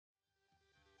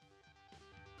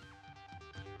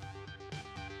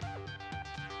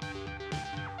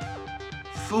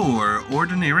Four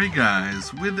ordinary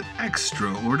guys with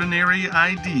extraordinary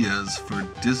ideas for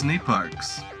Disney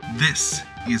parks. This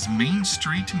is Main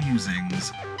Street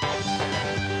Musings,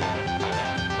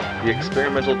 the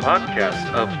experimental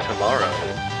podcast of tomorrow.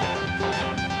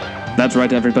 That's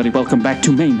right, everybody. Welcome back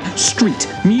to Main Street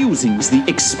Musings, the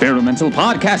experimental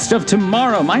podcast of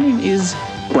tomorrow. My name is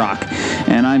Brock,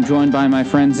 and I'm joined by my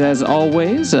friends as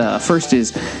always. First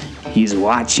is, he's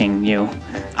watching you.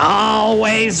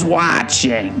 Always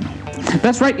watching.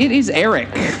 That's right, it is Eric.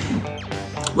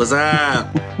 What's up?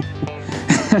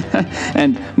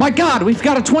 And, my God, we've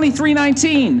got a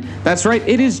 2319. That's right,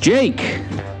 it is Jake.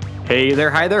 Hey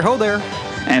there, hi there, ho there.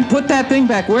 And put that thing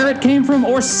back where it came from,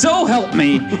 or so help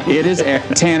me, it is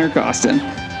Tanner Costin.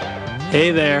 Hey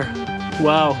there.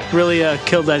 Wow, really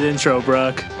killed that intro,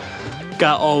 Brock.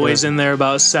 Got always in there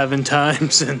about 7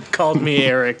 times and called me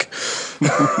Eric.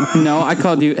 No, I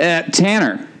called you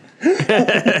Tanner.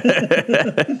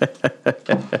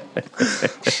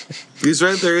 He's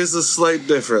right, there is a slight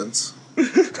difference.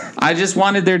 I just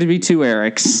wanted there to be 2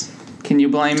 Erics. Can you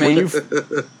blame me?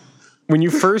 When you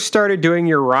first started doing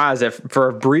your Roz, for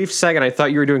a brief second, I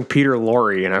thought you were doing Peter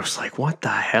Lorre, and I was like, what the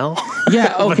hell?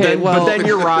 Yeah, okay, but then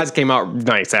your Roz came out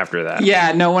nice after that.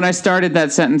 Yeah, no, when I started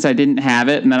that sentence, I didn't have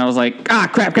it, and then I was like,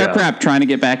 crap, trying to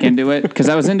get back into it, because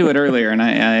I was into it earlier, and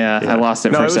I lost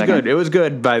it for a second. It was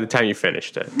good by the time you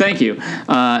finished it. Thank you.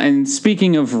 And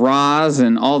speaking of Roz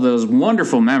and all those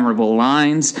wonderful, memorable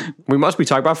lines, we must be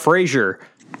talking about Frasier.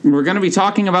 We're going to be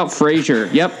talking about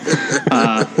Frasier. Yep.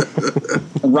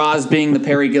 Roz being the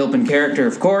Perry Gilpin character,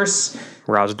 of course.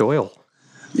 Roz Doyle.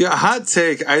 Yeah, hot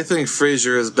take. I think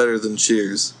Frasier is better than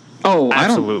Cheers. Oh,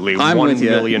 absolutely. I'm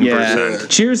 1,000,000%.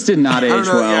 Cheers did not age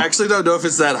well. I actually don't know if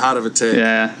it's that hot of a take.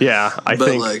 Yeah. I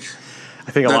think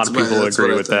a lot of people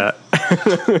agree with that.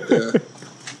 Yeah.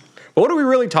 What are we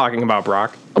really talking about,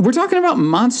 Brock? We're talking about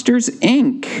Monsters,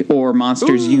 Inc., or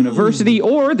Monsters University,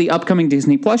 or the upcoming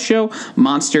Disney Plus show,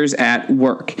 Monsters at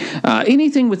Work.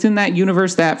 Anything within that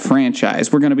universe, that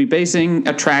franchise, we're going to be basing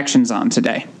attractions on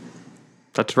today.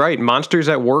 That's right. Monsters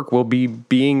at Work will be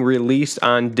being released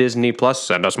on Disney Plus,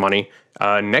 send us money,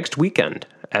 next weekend.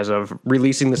 As of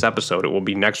releasing this episode, it will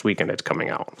be next weekend it's coming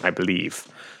out, I believe.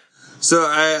 So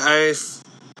I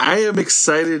am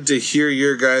excited to hear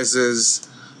your guys'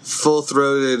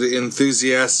 full-throated,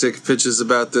 enthusiastic pitches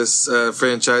about this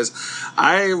franchise.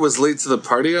 I was late to the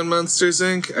party on Monsters,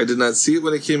 Inc. I did not see it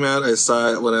when it came out. I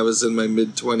saw it when I was in my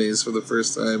mid-20s for the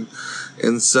first time.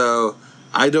 And so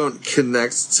I don't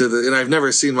connect to and I've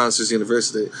never seen Monsters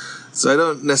University. So I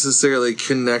don't necessarily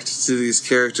connect to these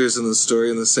characters in the story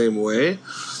in the same way.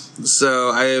 So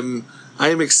I am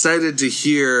excited to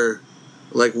hear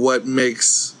what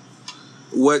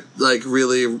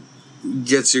really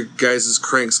gets your guys'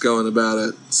 cranks going about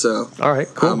it. So, all right,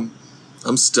 cool.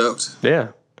 I'm stoked. Yeah.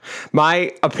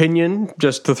 My opinion,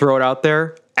 just to throw it out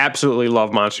there, absolutely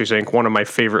love Monsters, Inc., one of my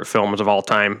favorite films of all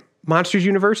time. Monsters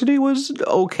University was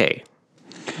okay.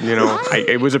 You know,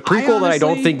 it was a prequel that I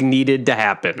don't think needed to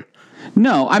happen.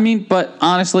 No, I mean, but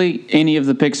honestly, any of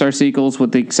the Pixar sequels,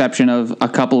 with the exception of a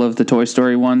couple of the Toy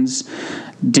Story ones,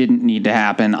 didn't need to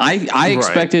happen. I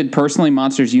expected, personally,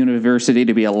 Monsters University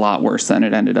to be a lot worse than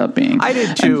it ended up being. I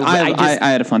did too. I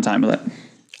had a fun time with it.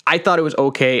 I thought it was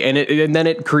okay, and then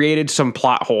it created some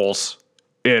plot holes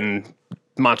in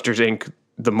Monsters, Inc.,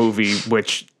 the movie,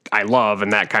 which I love,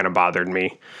 and that kind of bothered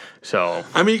me. So,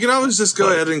 I mean, you can always just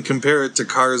go ahead and compare it to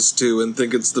Cars 2 and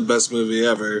think it's the best movie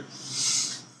ever.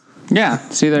 Yeah,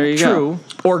 see, there you go. True.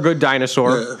 Or Good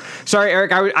Dinosaur. Yeah. Sorry,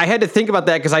 Eric, I had to think about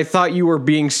that because I thought you were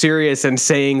being serious and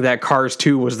saying that Cars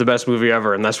 2 was the best movie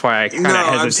ever, and that's why I kind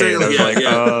of hesitated.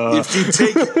 If you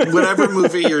take whatever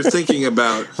movie you're thinking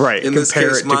about, in this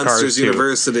case, Monsters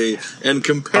University, and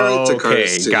compare it to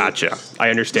Cars 2. Gotcha. I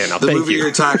understand now. The movie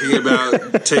you're talking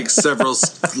about takes several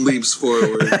leaps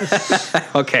forward.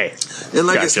 Okay. And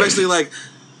especially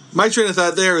my train of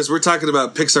thought there is we're talking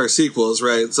about Pixar sequels,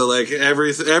 right? So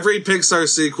every Pixar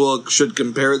sequel should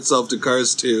compare itself to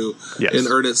Cars 2 and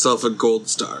earn itself a gold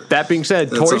star. That being said,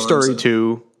 Toy Story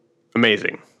 2,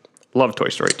 amazing. Love Toy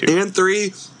Story 2. And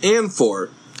 3 and 4.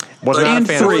 Wasn't a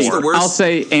fan of 4. I'll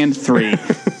say and 3.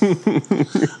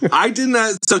 I did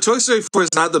not. So Toy Story 4 is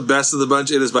not the best of the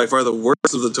bunch. It is by far the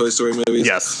worst of the Toy Story movies.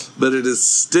 Yes. But it is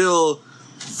still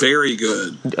very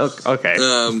good. Okay.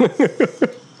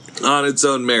 On its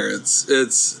own merits.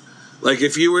 It's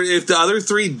if the other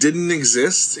 3 didn't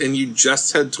exist and you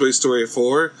just had Toy Story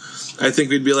 4, I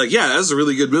think we'd be yeah, that's a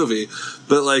really good movie.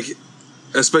 But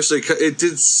especially it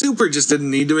just didn't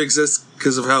need to exist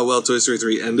because of how well Toy Story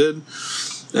 3 ended.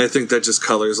 And I think that just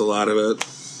colors a lot of it.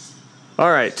 All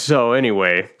right. So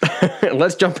anyway,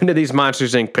 let's jump into these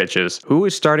Monsters Inc. pitches. Who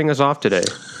is starting us off today?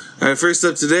 All right, first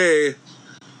up today,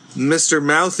 Mr.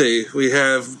 Mouthy. We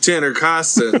have Tanner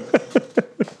Costin.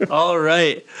 All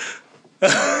right.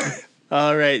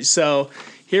 All right. So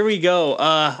here we go.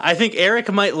 I think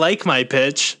Eric might like my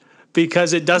pitch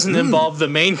because it doesn't involve the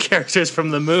main characters from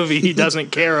the movie he doesn't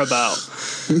care about.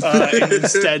 And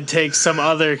instead takes some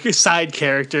other side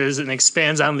characters and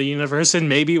expands on the universe in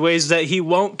maybe ways that he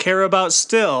won't care about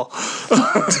still.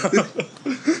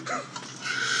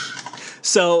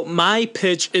 So my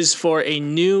pitch is for a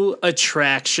new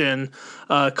attraction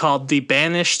called the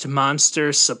Banished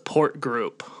Monster Support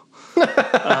Group. In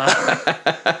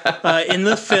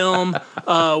the film,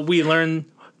 we learn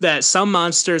that some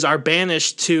monsters are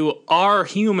banished to our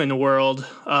human world,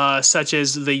 such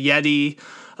as the Yeti,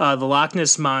 the Loch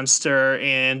Ness Monster,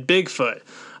 and Bigfoot.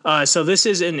 So this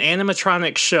is an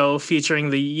animatronic show featuring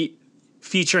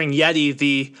Yeti,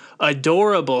 the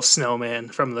adorable snowman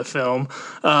from the film,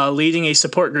 leading a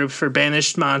support group for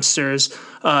banished monsters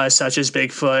such as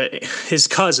Bigfoot, his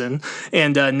cousin,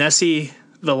 and Nessie,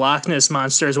 the Loch Ness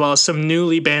Monster, as well as some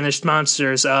newly banished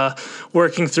monsters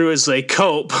working through as they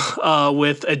cope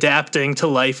with adapting to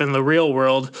life in the real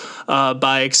world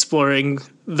by exploring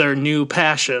their new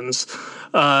passions.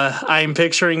 I'm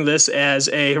picturing this as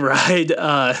a ride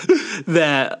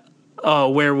that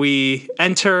where we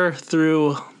enter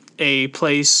through a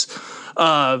place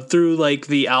through like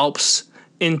the Alps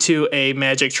into a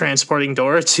magic transporting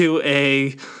door to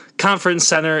a conference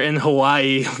center in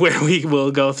Hawaii, where we will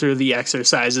go through the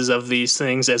exercises of these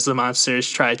things as the monsters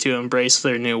try to embrace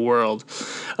their new world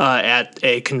at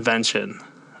a convention.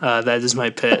 That is my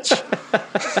pitch.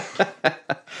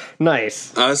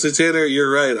 Nice. Honestly, Tanner,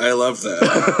 you're right. I love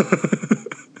that.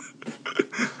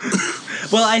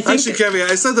 Well, I think Actually, Kevin,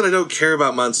 I said that I don't care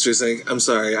about Monsters Inc. I'm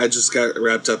sorry. I just got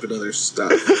wrapped up in other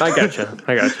stuff. I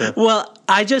gotcha. Well,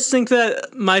 I just think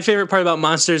that my favorite part about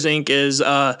Monsters Inc. is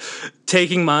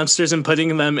taking monsters and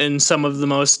putting them in some of the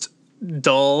most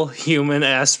dull human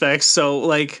aspects. So,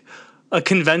 like, a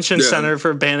convention center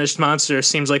for banished monsters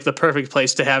seems like the perfect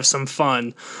place to have some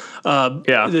fun.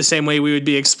 The same way we would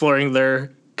be exploring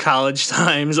their college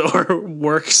times or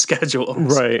work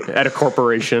schedules. Right, at a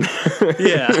corporation.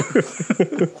 Yeah.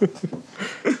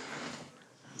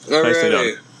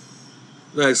 Alrighty.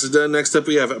 Nice. So next up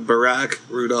we have Barack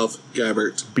Rudolph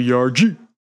Gabbert. BRG.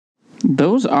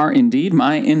 Those are indeed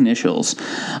my initials.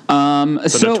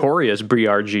 The notorious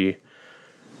BRG.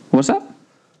 What's that?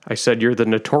 I said you're the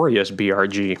notorious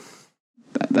BRG.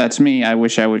 That's me. I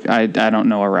wish I would. I don't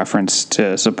know a reference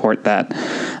to support that.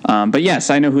 But yes,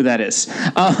 I know who that is.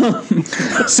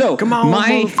 So Come on,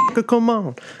 motherfucker, come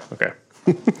on. Okay.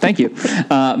 Thank you.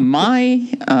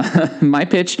 My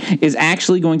pitch is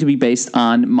actually going to be based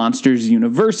on Monsters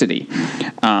University.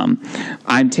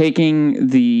 I'm taking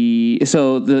the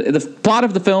plot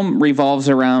of the film revolves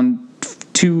around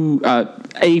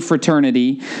a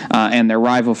fraternity and their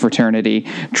rival fraternity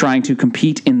trying to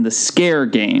compete in the Scare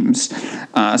Games.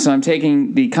 So I'm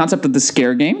taking the concept of the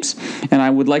Scare Games, and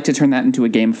I would like to turn that into a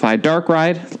gamified dark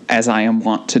ride, as I am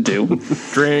wont to do.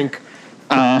 Drink.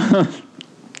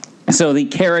 So the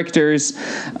characters,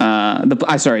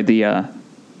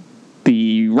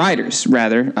 the riders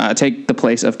rather take the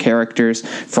place of characters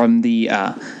from the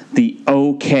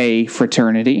OK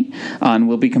fraternity, and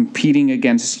will be competing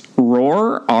against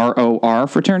ROR, R-O-R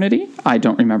fraternity. I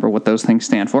don't remember what those things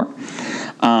stand for.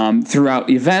 Throughout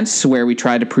events where we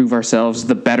try to prove ourselves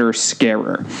the better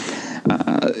scarer.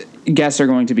 Guests are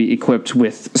going to be equipped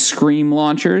with scream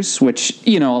launchers, which,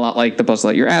 a lot like the Buzz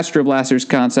Lightyear Astro Blasters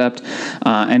concept,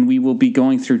 and we will be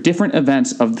going through different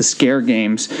events of the Scare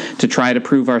Games to try to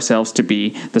prove ourselves to be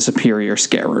the superior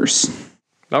scarers.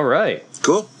 All right.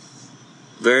 Cool.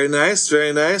 Very nice,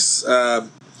 very nice. I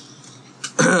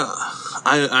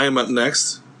am up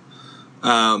next.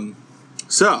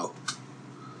 So,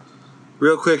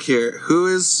 real quick here. Who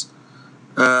is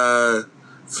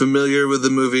familiar with the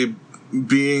movie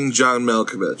Being John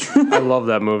Malkovich? I love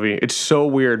that movie. It's so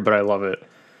weird, but I love it.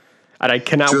 And I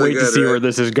cannot really wait to see where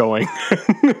this is going.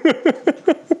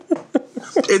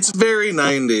 It's very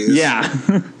 90s. Yeah.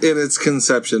 In its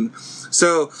conception.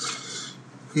 So,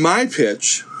 my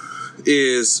pitch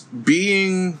is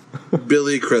being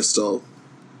Billy Crystal.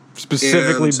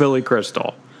 Specifically Billy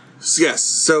Crystal. Yes.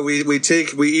 So we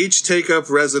each take up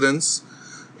residence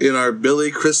in our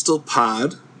Billy Crystal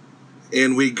pod,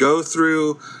 and we go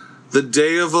through the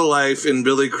day of a life in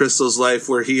Billy Crystal's life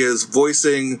where he is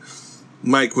voicing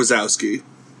Mike Wazowski.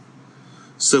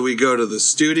 So we go to the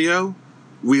studio,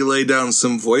 we lay down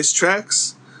some voice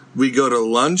tracks, we go to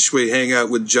lunch, we hang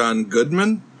out with John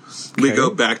Goodman, We go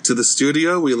back to the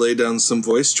studio. We lay down some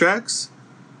voice tracks.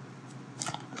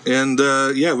 And,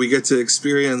 we get to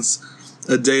experience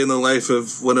a day in the life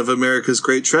of one of America's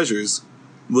great treasures,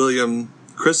 William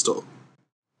Crystal.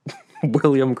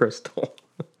 William Crystal.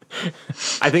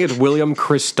 I think it's William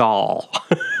Crystal.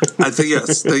 I think,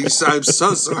 yes. I'm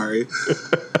so sorry.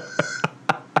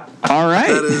 All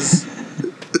right. That is...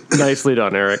 Nicely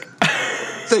done, Eric.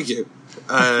 Thank you.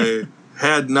 I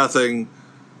had nothing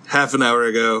half an hour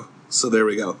ago, so there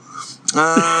we go.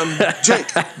 Jake,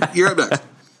 you're up next.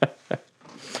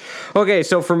 Okay,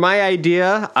 so for my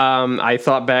idea, I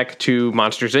thought back to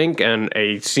Monsters, Inc., and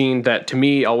a scene that to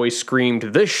me always screamed,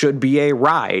 this should be a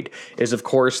ride, is, of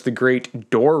course, the great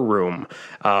door room,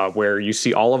 where you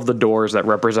see all of the doors that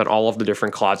represent all of the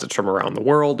different closets from around the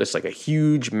world. It's like a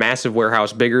huge, massive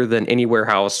warehouse, bigger than any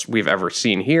warehouse we've ever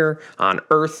seen here on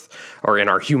Earth, or in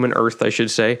our human Earth, I should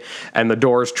say. And the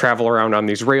doors travel around on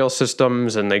these rail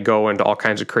systems, and they go into all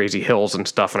kinds of crazy hills and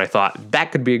stuff, and I thought,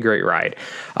 that could be a great ride.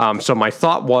 So my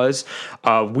thought was,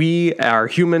 we are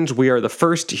humans. We are the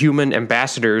first human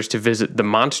ambassadors to visit the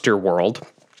monster world.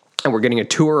 And we're getting a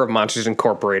tour of Monsters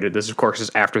Incorporated. This, of course, is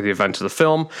after the events of the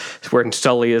film, where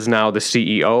Sully is now the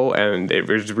CEO, and it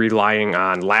was relying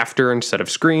on laughter instead of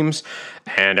screams,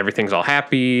 and everything's all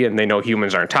happy, and they know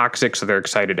humans aren't toxic, so they're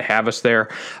excited to have us there.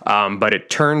 But it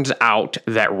turns out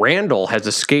that Randall has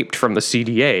escaped from the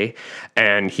CDA,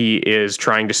 and he is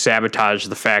trying to sabotage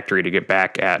the factory to get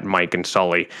back at Mike and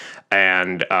Sully.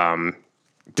 And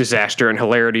disaster and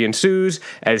hilarity ensues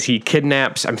as he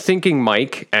kidnaps, I'm thinking,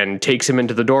 Mike, and takes him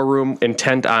into the door room,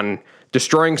 intent on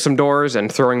destroying some doors and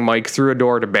throwing Mike through a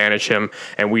door to banish him,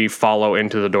 and we follow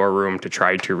into the door room to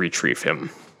try to retrieve him.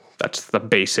 That's the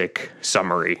basic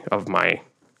summary of my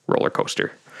roller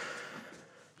coaster.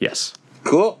 Yes.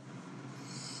 Cool.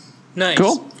 Nice.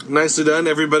 Cool. Nicely done,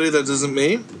 everybody. That isn't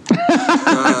me.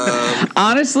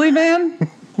 Honestly, man,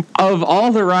 of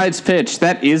all the rides pitched,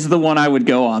 that is the one I would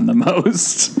go on the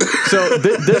most. So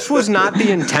this was not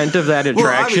the intent of that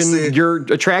attraction. obviously- Your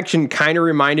attraction kind of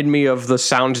reminded me of the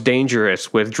Sounds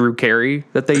Dangerous with Drew Carey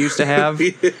that they used to have.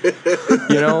 You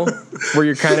know, where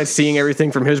you're kind of seeing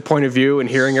everything from his point of view and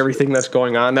hearing everything that's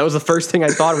going on. That was the first thing I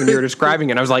thought when you were describing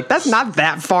it. I was like, that's not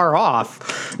that far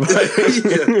off.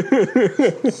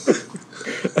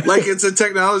 Like, it's a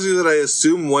technology that I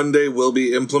assume one day will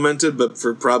be implemented, but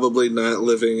for probably not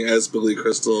living as Billy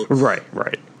Crystal. Right.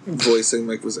 Voicing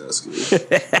Mike Wazowski.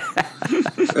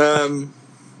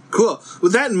 Cool.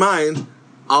 With that in mind,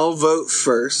 I'll vote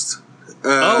first.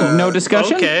 No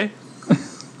discussion? Okay.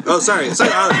 Oh, sorry. Sorry.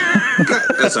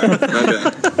 My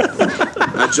bad.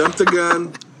 I jumped the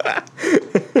gun.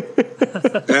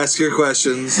 Ask your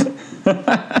questions.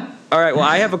 All right, well,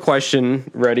 I have a question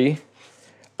ready.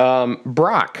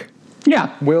 Brock,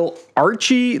 Yeah. will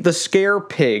Archie the Scare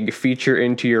Pig feature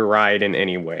into your ride in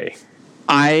any way?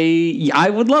 I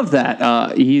would love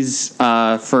that. He's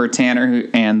for Tanner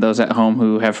and those at home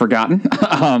who have forgotten.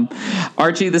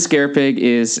 Archie the Scare Pig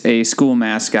is a school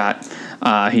mascot.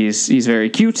 He's very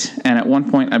cute, and at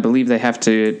one point I believe they have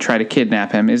to try to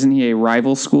kidnap him. Isn't he a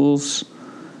rival school's,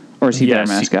 or is he their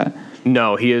mascot?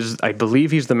 No, he is. I believe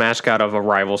he's the mascot of a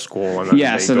rival school, and then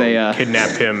they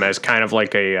kidnap him as kind of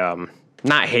like a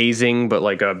not hazing, but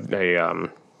like a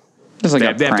Just like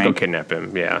they a have to go prank. kidnap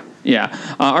him. Yeah. Yeah,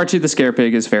 Archie the Scare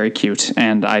Pig is very cute,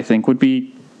 and I think would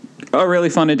be a really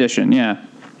fun addition. Yeah.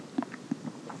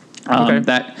 Okay.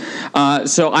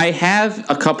 So I have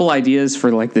a couple ideas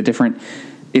for like the different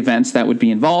events that would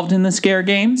be involved in the Scare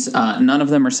games. None of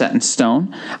them are set in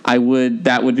stone.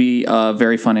 That would be a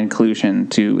very fun inclusion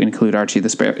to include Archie the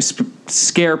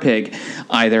Scare Pig,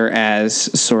 either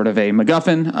as sort of a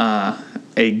MacGuffin,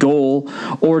 a goal,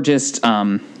 or just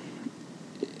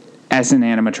as an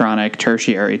animatronic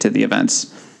tertiary to the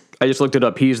events. I just looked it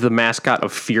up. He's the mascot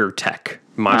of Fear Tech,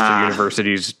 Monster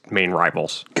University's main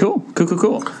rivals. Cool.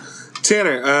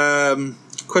 Tanner,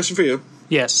 question for you.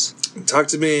 Yes. Talk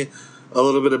to me a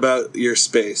little bit about your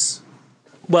space.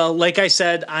 Well, like I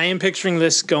said, I am picturing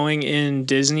this going in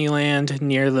Disneyland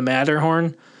near the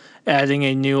Matterhorn, adding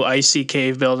a new icy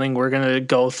cave building. We're going to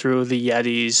go through the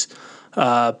Yetis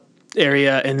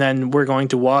area, and then we're going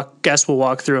to we'll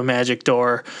walk through a magic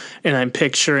door, and I'm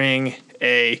picturing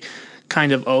a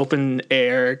kind of open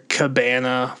air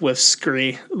cabana with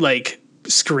screened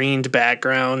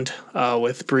background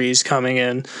with breeze coming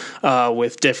in,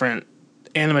 with different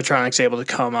animatronics able to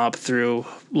come up through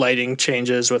lighting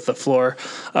changes with the floor.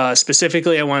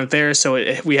 Specifically, I want it there so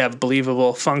we have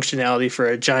believable functionality for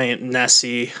a giant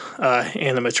Nessie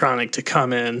animatronic to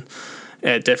come in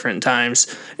at different times,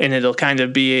 and it'll kind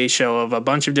of be a show of a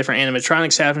bunch of different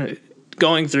animatronics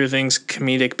going through things,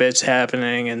 comedic bits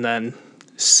happening, and then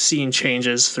scene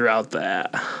changes throughout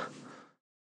that.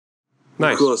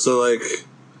 Nice. Cool. So like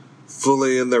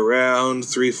fully in the round,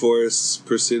 3/4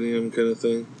 proscenium kind of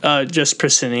thing. Just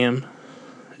proscenium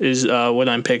is what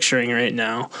I'm picturing right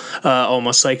now.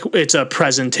 Almost like it's a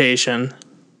presentation.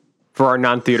 For our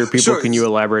non-theater people, Sure. can you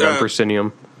elaborate on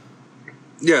proscenium?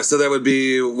 Yeah, so that would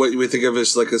be what we think of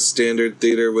as like a standard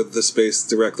theater with the space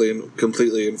directly and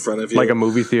completely in front of you. Like a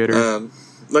movie theater?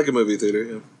 Like a movie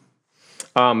theater,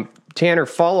 yeah. Tanner,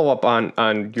 follow up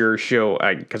on your show,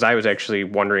 because I was actually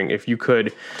wondering if you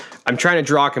could. I'm trying to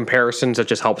draw comparisons that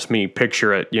just helps me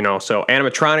picture it, So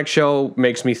animatronic show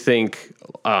makes me think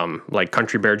like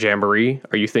Country Bear Jamboree.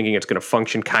 Are you thinking it's going to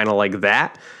function kind of like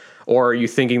that? Or are you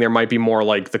thinking there might be more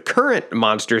like the current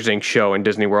Monsters, Inc. show in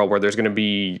Disney World where there's going to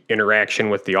be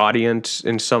interaction with the audience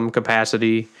in some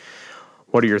capacity?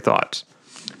 What are your thoughts?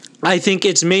 I think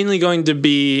it's mainly going to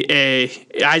be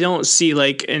I don't see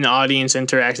like an audience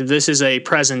interactive. This is a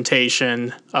presentation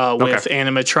with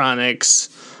animatronics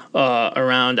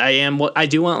around. I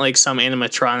do want like some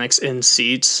animatronics in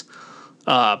seats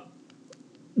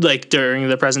like during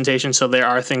the presentation, so there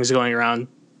are things going around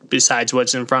besides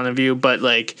what's in front of you, but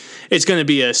like it's going to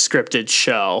be a scripted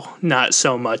show, not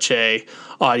so much a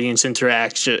audience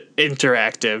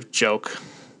interactive joke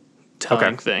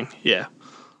telling thing. Yeah.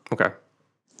 Okay.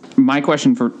 My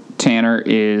question for Tanner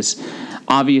is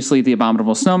obviously the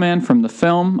Abominable Snowman from the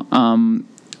film.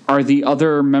 Are the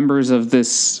other members of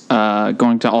this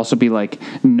going to also be like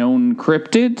known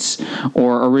cryptids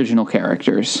or original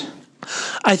characters?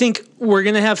 I think we're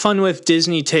gonna have fun with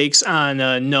Disney takes on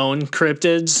known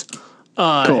cryptids,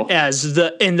 Cool.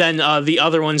 and then the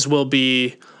other ones will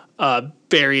be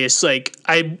various the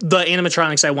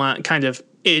animatronics I want kind of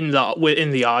in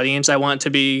the audience. I want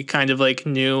to be kind of like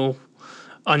new,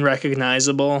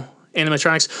 unrecognizable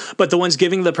animatronics, but the ones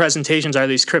giving the presentations are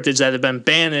these cryptids that have been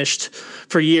banished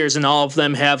for years, and all of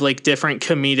them have like different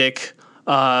comedic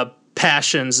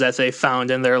passions that they found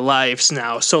in their lives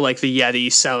now. So like the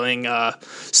Yeti selling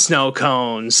snow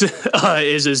cones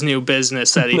is his new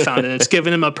business that he found, and it's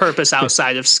given him a purpose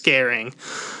outside of scaring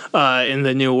in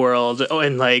the new world.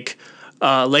 And like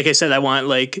I said, I want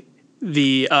like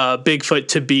the Bigfoot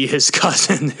to be his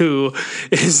cousin who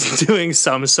is doing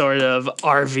some sort of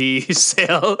RV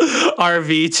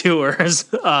tours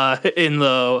in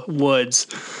the woods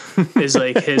is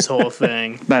like his whole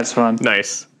thing. That's fun.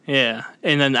 Nice. Yeah,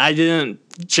 and then I didn't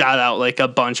jot out like a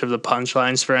bunch of the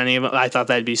punchlines for any of it. I thought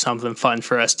that'd be something fun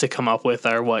for us to come up with,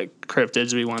 or what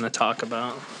cryptids we want to talk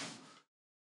about.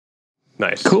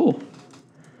 Nice. Cool.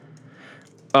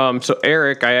 So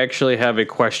Eric, I actually have a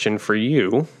question for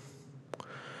you.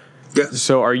 Yeah.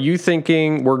 So are you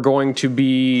thinking we're going to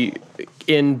be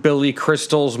in Billy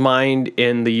Crystal's mind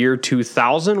in the year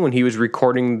 2000 when he was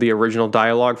recording the original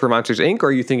dialogue for Monsters, Inc., or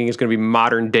are you thinking it's going to be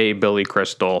modern day Billy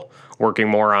Crystal working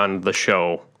more on the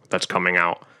show that's coming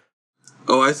out?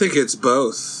 Oh, I think it's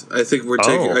both. I think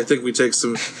we take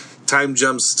some time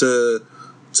jumps to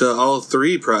all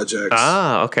three projects.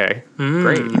 Ah, okay.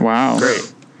 Great. Wow.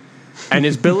 Great. And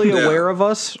is Billy aware of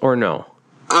us or no?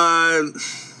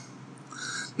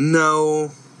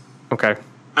 No. Okay.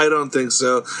 I don't think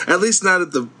so. At least not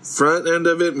at the front end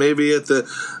of it.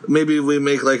 Maybe we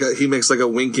make he makes like a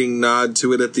winking nod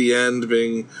to it at the end,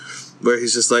 being where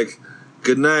he's just like,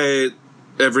 "Good night,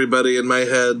 everybody." In my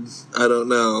head, I don't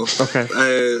know. Okay.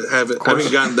 I haven't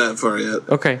gotten that far yet.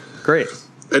 Okay. Great.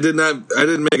 I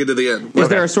didn't make it to the end. Is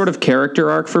there a sort of character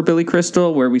arc for Billy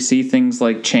Crystal where we see things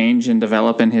like change and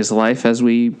develop in his life as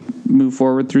we move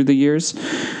forward through the years?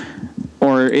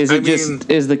 Or is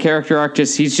is the character arc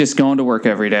just he's just going to work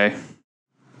every day?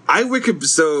 I did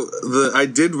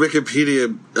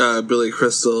Wikipedia Billy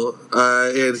Crystal,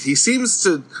 and he seems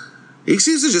to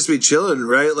just be chilling,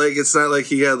 right? Like it's not like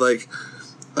he had like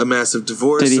a massive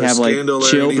divorce. Did he have like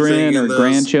children or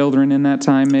grandchildren in that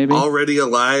time? Maybe already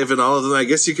alive, and all of them. I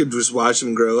guess you could just watch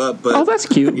him grow up. But that's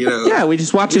cute. Yeah, we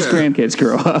just watch his grandkids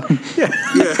grow up. Yeah.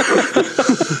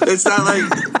 It's not like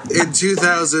in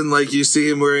 2000, like you see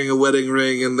him wearing a wedding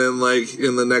ring, and then like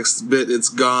in the next bit, it's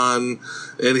gone,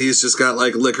 and he's just got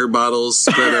like liquor bottles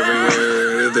spread everywhere,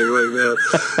 or anything like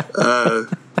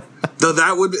that. Though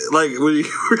that would like, would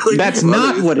you really? That's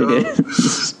not what it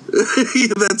is.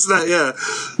 That's not. Yeah.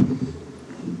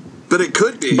 But it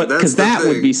could be. But because that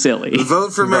would be silly.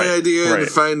 Vote for my idea and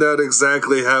find out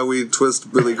exactly how we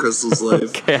twist Billy Crystal's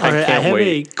life. Okay, I have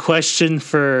wait. a question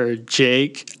for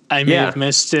Jake. I may have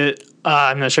missed it.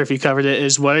 I'm not sure if you covered it.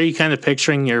 Is what are you kind of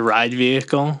picturing your ride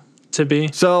vehicle to be?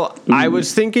 So I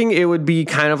was thinking it would be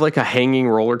kind of like a hanging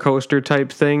roller coaster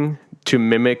type thing to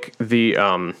mimic the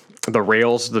the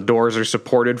rails the doors are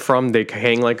supported from. They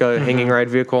hang like a hanging ride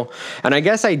vehicle. And I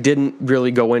guess I didn't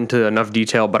really go into enough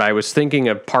detail, but I was thinking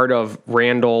a part of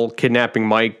Randall kidnapping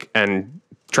Mike and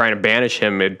trying to banish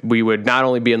him, we would not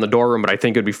only be in the door room, but I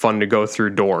think it'd be fun to go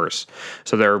through doors.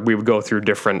 So we would go through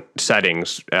different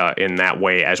settings in that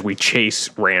way as we chase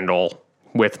Randall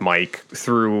with Mike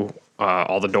through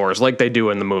all the doors like they do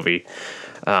in the movie.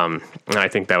 And I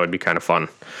think that would be kind of fun.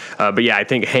 But yeah, I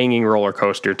think hanging roller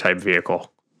coaster type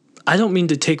vehicle. I don't mean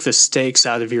to take the stakes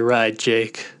out of your ride,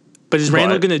 Jake, but is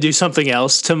Randall going to do something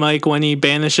else to Mike when he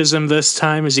banishes him this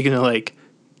time? Is he going to, like,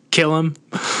 kill him?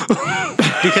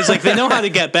 Because, like, they know how to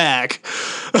get back.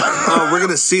 Oh, we're going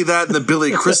to see that in the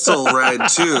Billy Crystal ride,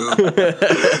 too.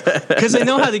 Because they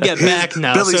know how to get back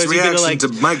now. Billy's so is he reaction gonna, like, to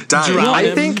Mike dying.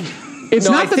 I think... It's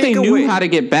not that they knew way- how to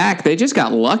get back. They just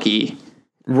got lucky.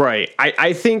 Right.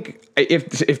 I think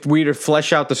if we to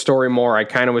flesh out the story more, I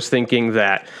kind of was thinking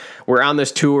that we're on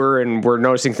this tour and we're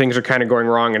noticing things are kind of going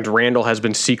wrong, and Randall has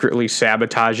been secretly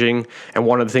sabotaging, and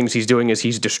one of the things he's doing is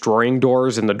he's destroying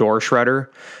doors in the door shredder,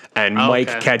 and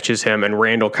Mike catches him, and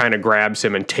Randall kind of grabs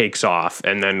him and takes off,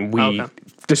 and then we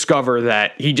discover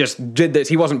that he just did this.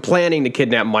 He wasn't planning to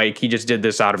kidnap Mike. He just did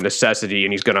this out of necessity,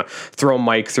 and he's going to throw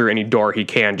Mike through any door he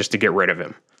can just to get rid of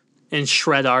him. And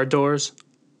shred our doors?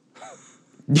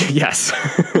 Yes.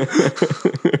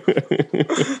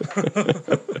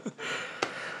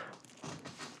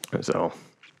 So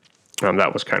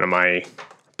that was kind of my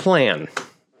plan.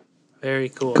 Very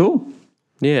cool. Cool.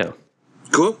 Yeah.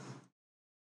 Cool.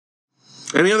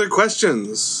 Any other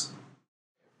questions?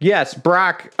 Yes,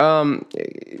 Brock, can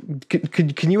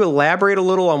you elaborate a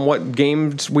little on what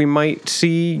games we might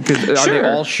see? 'Cause are they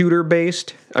all shooter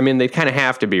based? I mean, they kind of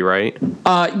have to be, right?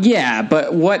 Yeah,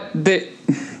 but what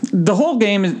the whole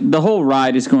game, the whole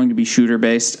ride is going to be shooter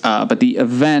based, but the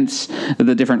events,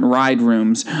 the different ride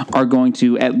rooms are going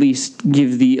to at least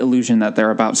give the illusion that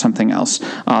they're about something else.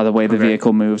 The way the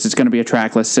vehicle moves, it's going to be a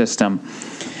trackless system.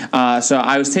 So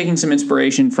I was taking some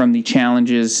inspiration from the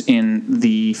challenges in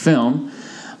the film.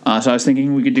 So I was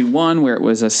thinking we could do one where it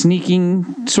was a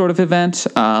sneaking sort of event,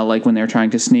 like when they're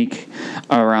trying to sneak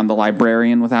around the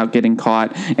librarian without getting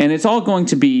caught. And it's all going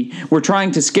to be, we're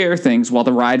trying to scare things while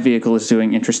the ride vehicle is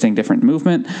doing interesting different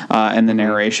movement, and the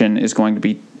narration is going to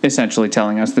be essentially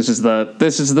telling us this is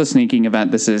the sneaking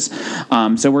event.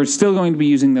 So we're still going to be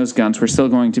using those guns. We're still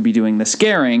going to be doing the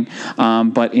scaring,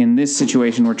 but in this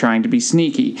situation we're trying to be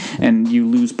sneaky, and you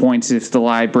lose points if the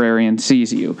librarian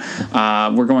sees you.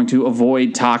 We're going to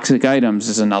avoid toxic items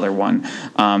is another one.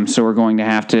 So we're going to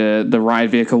have to, the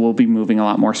ride vehicle will be moving a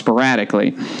lot more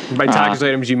sporadically. By toxic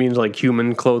items, you mean like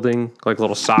human clothing, like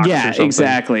little socks or something? Yeah,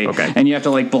 exactly. Okay. And you have to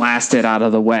like blast it out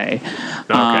of the way.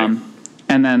 Okay.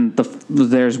 And then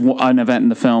there's an event in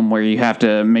the film where you have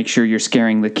to make sure you're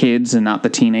scaring the kids and not the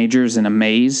teenagers in a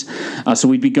maze. So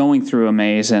we'd be going through a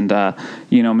maze and,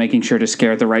 making sure to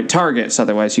scare the right targets.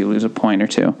 Otherwise, you lose a point or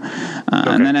two.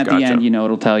 And then at the end,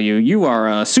 it'll tell you, you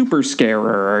are a super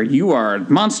scarer, or you are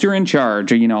monster in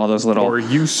charge, or, all those little... Or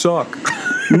you suck.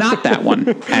 Not that one,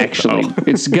 actually.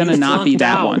 It's going to not be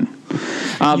that one.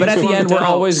 But at the end, we're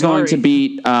always going to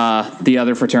beat the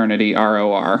other fraternity,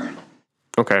 ROR.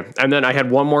 Okay. And then I had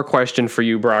one more question for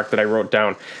you, Brock, that I wrote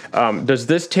down. Does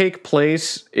this take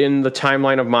place in the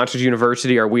timeline of Monsters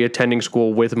University? Are we attending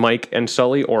school with Mike and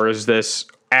Sully, or is this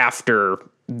after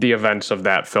the events of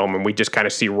that film and we just kind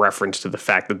of see reference to the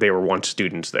fact that they were once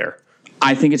students there?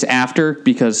 I think it's after,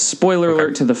 because spoiler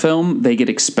alert to the film, they get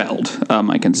expelled,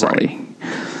 Mike and Sully.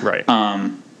 Right.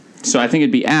 So I think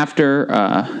it'd be after,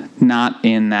 not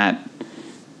in that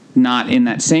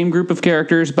same group of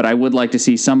characters, but I would like to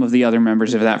see some of the other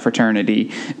members of that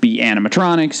fraternity be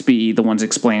animatronics, be the ones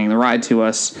explaining the ride to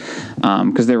us,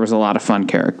 because there was a lot of fun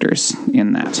characters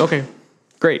in that. Okay,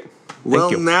 great.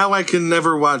 Well, now I can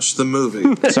never watch the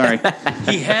movie. Sorry.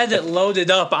 He had it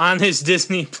loaded up on his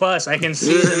Disney Plus. I can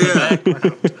see it in the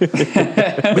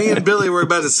background. Me and Billy were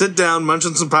about to sit down, munch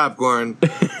on some popcorn,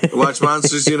 and watch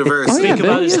Monsters University. Oh, yeah, Think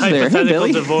about Billy his is there. Hey, hypothetical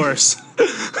Billy. divorce.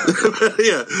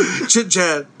 Yeah, chit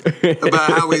chat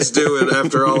about how he's doing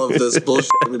after all of this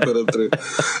bullshit we put him through.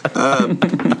 All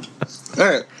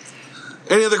right.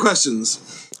 Any other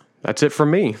questions? That's it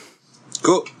from me.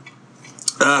 Cool.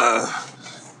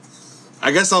 I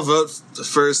guess I'll vote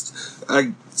first.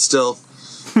 I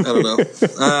don't know.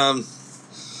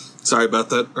 Sorry about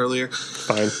that earlier.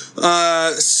 Fine.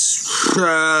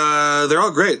 They're all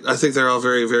great. I think they're all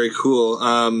very, very cool.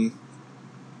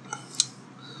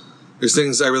 There's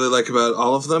things I really like about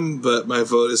all of them, but my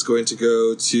vote is going to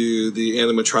go to the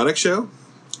animatronic show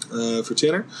for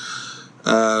Tanner.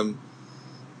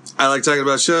 I like talking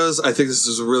about shows. I think this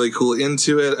is really cool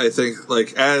into it. I think,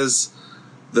 like, as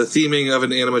the theming of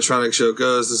an animatronic show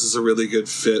goes, this is a really good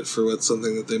fit for what's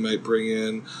something that they might bring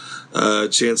in. A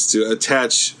chance to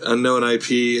attach a known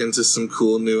IP into some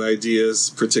cool new ideas,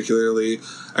 particularly.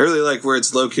 I really like where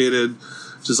it's located,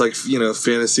 just like,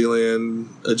 Fantasyland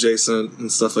adjacent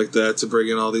and stuff like that, to bring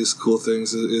in all these cool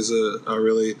things is a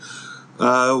really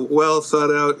well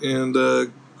thought out and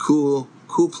cool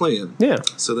plan. Yeah.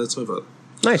 So that's my vote.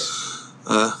 Nice.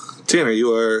 Tanner,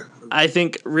 you are... I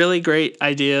think really great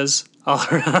ideas all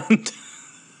around.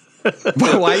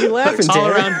 Why are you laughing, All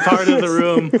Tanner? around part of the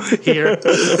room here.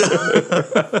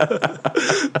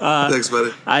 Thanks,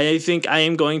 buddy. I think I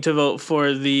am going to vote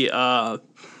for the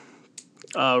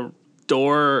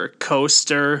door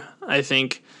coaster. I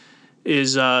think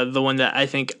is the one that I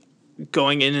think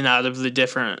going in and out of the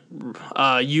different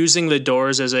using the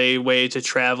doors as a way to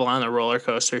travel on a roller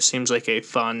coaster seems like a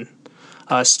fun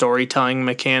storytelling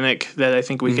mechanic that I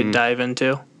think we could dive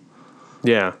into.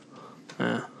 Yeah.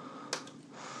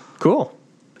 Cool.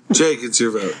 Jake, it's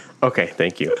your vote. Okay,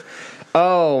 thank you.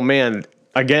 Oh man,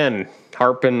 again,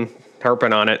 harping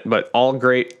on it, but all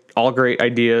great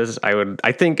ideas.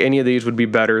 I think any of these would be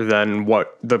better than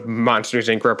what the Monsters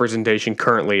Inc. representation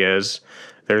currently is.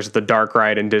 There's the dark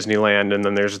ride in Disneyland, and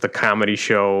then there's the comedy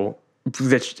show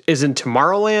that is in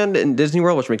Tomorrowland in Disney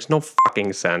World, which makes no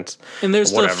fucking sense. And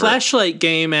there's Whatever. the flashlight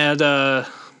game at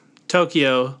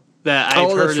Tokyo that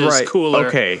I've heard is cooler.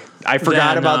 Okay, I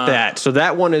forgot than, about that. So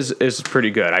that one is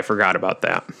pretty good. I forgot about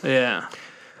that. Yeah.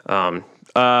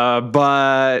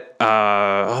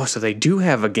 So they do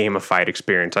have a gamified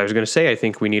experience. I was going to say I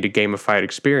think we need a gamified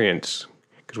experience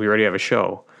because we already have a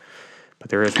show, but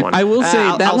there is one. I will say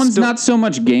I'll one's still- not so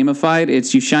much gamified.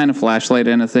 It's you shine a flashlight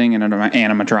in a thing and an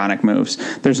animatronic moves.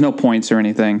 There's no points or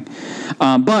anything,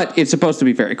 but it's supposed to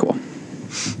be very cool.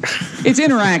 It's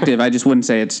interactive. I just wouldn't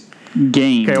say it's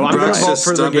game. Okay, well, I'm going to Brock's vote just for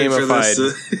the stumping for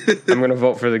gamified. this. I'm going to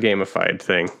vote for the gamified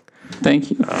thing.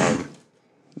 Thank you.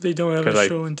 They don't have 'Cause a I-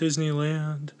 show in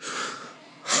Disneyland.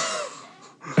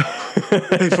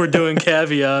 If we're doing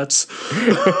caveats.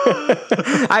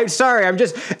 I'm sorry.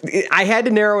 I had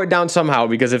to narrow it down somehow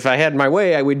because if I had my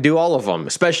way, I would do all of them,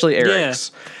 especially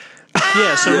Eric's.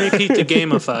 Yeah, so repeat the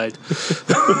gamified.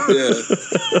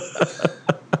 Yeah.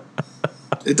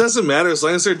 It doesn't matter as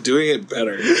long as they're doing it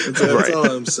better. That's Right. all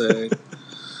I'm saying.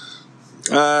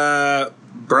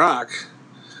 Brock,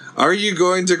 are you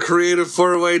going to create a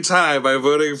 4-way tie by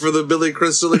voting for the Billy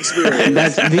Crystal experience?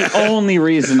 That's the only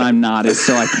reason I'm not is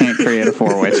so I can't create a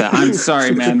 4-way tie. I'm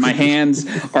sorry, man. My hands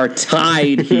are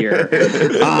tied here.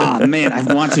 Ah, man, I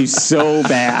want to so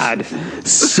bad.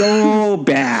 So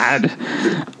bad.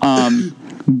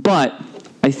 But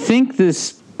I think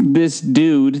this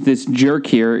dude, this jerk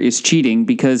here, is cheating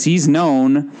because he's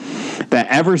known that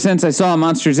ever since I saw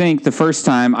Monsters, Inc. the first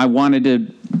time, I wanted a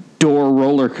door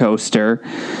roller coaster.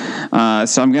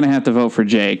 So I'm going to have to vote for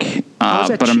Jake. How's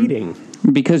that cheating?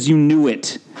 Because you knew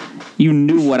it. You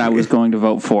knew what I was going to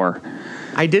vote for.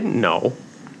 I didn't know.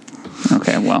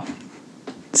 Okay, well,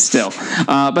 still.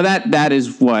 But that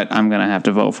is what I'm going to have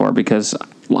to vote for because,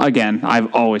 again,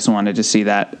 I've always wanted to see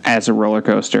that as a roller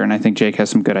coaster, and I think Jake has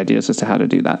some good ideas as to how to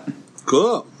do that.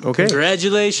 Cool. Okay.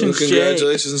 Congratulations, Jake.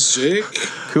 Congratulations, Jake.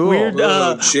 Cool. Weird move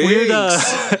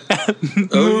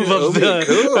of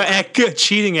the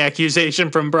cheating accusation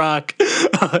from Brock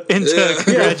into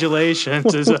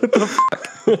congratulations is a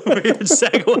weird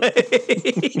segue.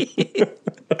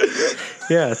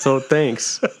 Yeah, so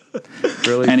thanks.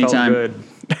 Really Anytime. felt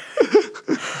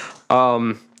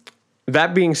good.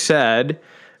 That being said,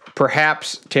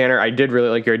 perhaps, Tanner, I did really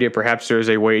like your idea. Perhaps there's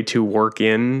a way to work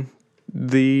in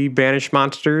the banished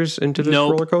monsters into this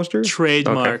roller coaster?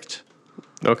 Trademarked.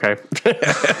 Okay.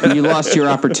 You lost your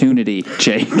opportunity,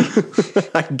 Jake.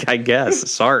 I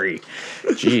guess. Sorry.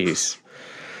 Jeez.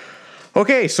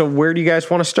 Okay, so where do you guys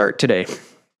want to start today?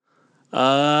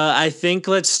 I think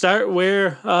let's start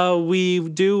where we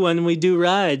do when we do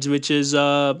rides, which is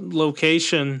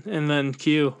location and then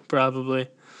queue, probably.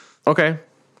 Okay.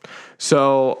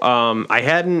 So I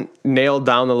hadn't nailed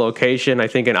down the location. I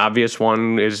think an obvious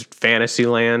one is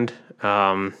Fantasyland.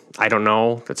 I don't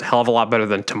know. That's a hell of a lot better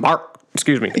than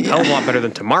hell of a lot better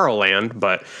than Tomorrowland,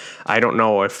 but I don't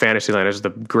know if Fantasyland is the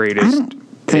greatest.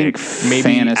 Think Maybe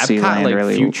Fantasyland Epcot, like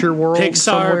really. Future World, Pier.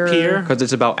 because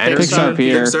it's about energy. Pixar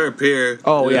Pier. Pixar Pier.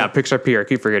 Oh yeah, Pixar Pier. I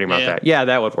keep forgetting about that. Yeah,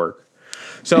 that would work.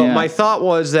 So Yeah. my ththought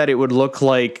was that it would look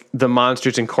like the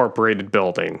Monsters Incorporated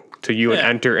building. So you would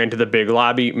enter into the big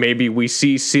lobby. Maybe we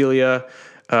see Celia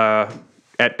at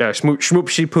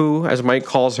Schmoopshy Poo, as Mike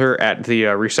calls her, at the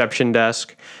reception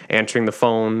desk, answering the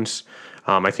phones.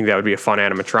 I think that would be a fun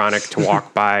animatronic to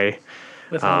walk by.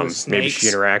 With all the Maybe snakes she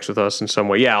interacts with us in some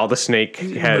way. Yeah, all the snake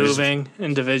heads. moving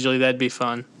individually, that'd be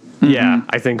fun. Yeah,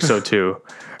 I think so too.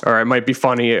 Or it might be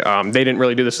funny. They didn't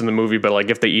really do this in the movie, but like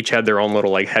if they each had their own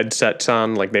little like headsets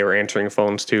on, like they were answering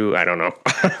phones too. I don't know.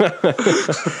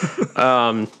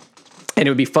 And it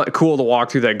would be cool to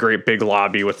walk through that great big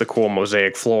lobby with the cool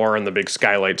mosaic floor and the big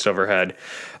skylights overhead.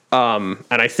 And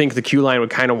I think the queue line would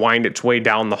kind of wind its way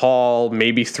down the hall,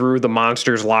 maybe through the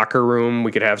monsters' locker room.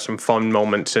 We could have some fun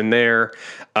moments in there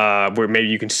where maybe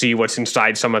you can see what's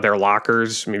inside some of their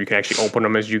lockers. Maybe you can actually open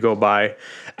them as you go by.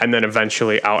 And then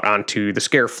eventually out onto the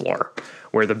scare floor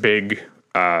where the big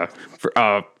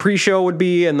pre-show would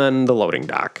be, and then the loading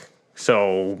dock.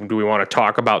 So do we want to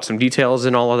talk about some details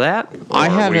in all of that? I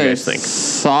have a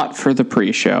thought for the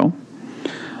pre-show.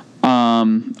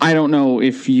 I don't know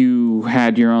if you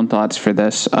had your own thoughts for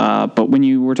this, but when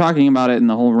you were talking about it and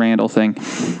the whole Randall thing,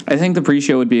 I think the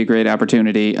pre-show would be a great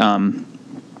opportunity.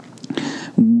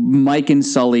 Mike and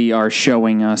Sully are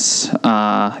showing us,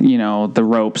 the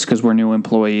ropes because we're new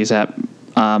employees at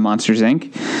Monsters,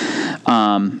 Inc.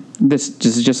 This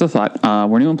is just a thought.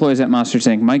 We're new employees at Monsters,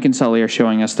 Inc. Mike and Sully are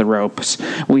showing us the ropes.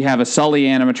 We have a Sully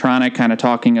animatronic kind of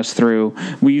talking us through.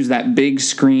 We use that big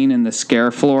screen in the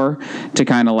scare floor to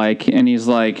kind of and he's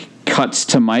like, cuts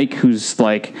to Mike, who's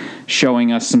like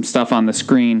showing us some stuff on the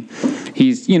screen.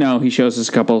 He's, he shows us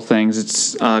a couple of things.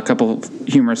 It's a couple of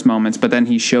humorous moments, but then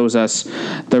he shows us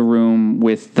the room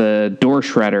with the door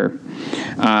shredder.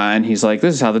 And he's like,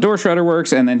 this is how the door shredder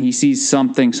works. And then he sees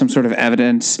some sort of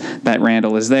evidence that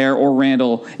Randall is there, or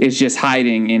Randall is just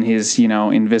hiding in his,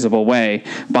 invisible way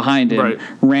behind him. Right.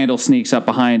 Randall sneaks up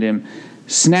behind him,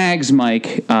 snags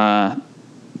Mike.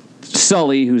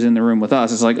 Sully, who's in the room with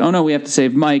us, is like, oh no, we have to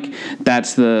save Mike.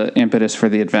 That's the impetus for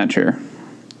the adventure.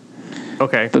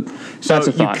 Okay. So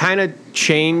you kind of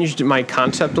changed my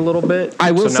concept a little bit.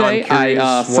 I will say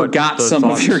I forgot some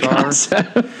of your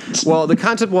concepts. Well, the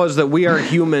concept was that we are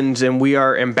humans and we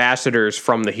are ambassadors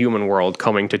from the human world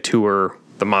coming to tour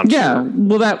the monster. Yeah,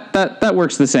 well, that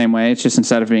works the same way. It's just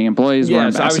instead of being employees, we're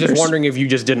ambassadors. I was just wondering if you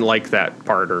just didn't like that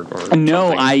part or no,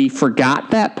 something. I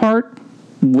forgot that part.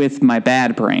 With my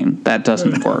bad brain, that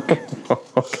doesn't work.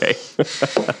 Okay.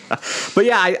 But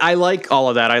yeah, I like all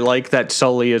of that. I like that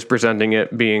Sully is presenting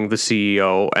it being the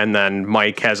CEO, and then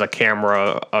Mike has a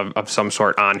camera of some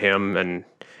sort on him, and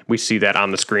we see that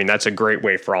on the screen. That's a great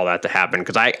way for all that to happen,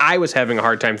 because I was having a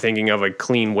hard time thinking of a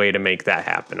clean way to make that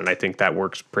happen, and I think that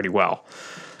works pretty well.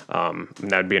 And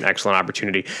that would be an excellent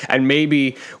opportunity. And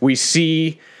maybe we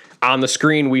see on the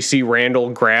screen, we see Randall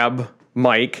grab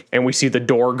Mike, and we see the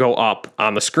door go up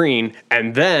on the screen,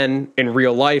 and then in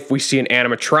real life we see an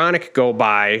animatronic go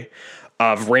by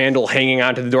of Randall hanging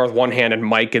onto the door with one hand and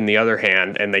Mike in the other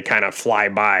hand, and they kind of fly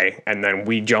by, and then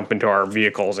we jump into our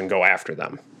vehicles and go after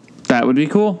them. That would be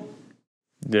cool.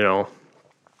 Kind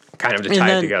of to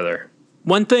tie it together.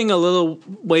 One thing a little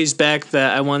ways back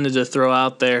that I wanted to throw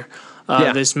out there,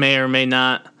 this may or may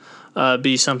not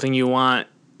be something you want,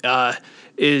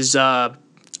 is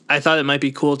I thought it might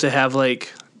be cool to have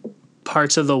like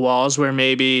parts of the walls where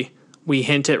maybe we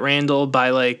hint at Randall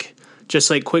by just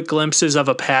quick glimpses of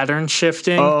a pattern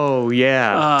shifting. Oh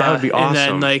yeah, that would be awesome.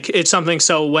 And then it's something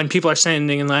so when people are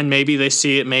standing in line, maybe they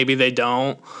see it, maybe they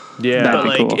don't. Yeah,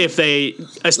 but cool. If they,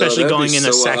 especially going in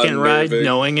a second ride,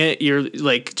 knowing it, you're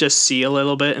just see a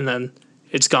little bit and then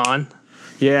it's gone.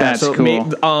 Yeah, that's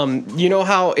cool. You know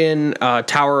how in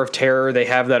Tower of Terror they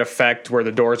have that effect where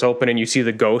the doors open and you see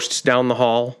the ghosts down the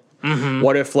hall? Mm-hmm.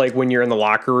 What if when you're in the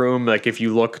locker room, if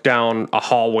you look down a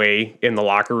hallway in the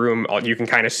locker room, you can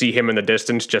kind of see him in the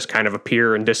distance just kind of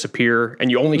appear and disappear, and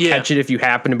you only catch it if you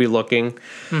happen to be looking.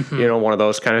 Mm-hmm. One of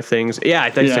those kind of things. Yeah, I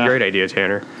think it's a great idea,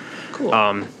 Tanner.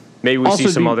 Cool. Maybe we see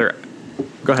some other.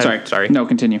 Go ahead. Sorry. No,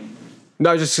 continue.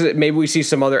 No, just maybe we see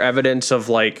some other evidence of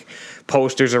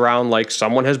posters around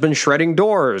someone has been shredding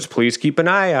doors. Please keep an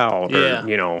eye out,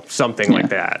 or something like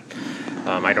that.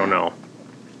 I don't know.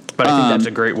 But I think that's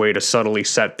a great way to subtly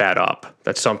set that up,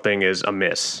 that something is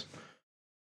amiss.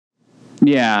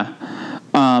 Yeah.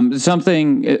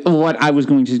 What I was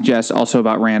going to suggest also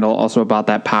about Randall, also about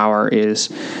that power is,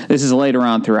 this is later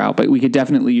on throughout, but we could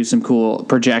definitely use some cool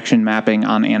projection mapping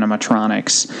on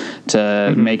animatronics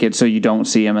to make it so you don't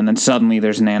see him, and then suddenly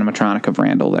there's an animatronic of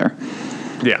Randall there.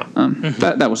 Yeah.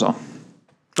 That was all.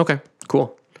 Okay,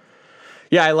 cool.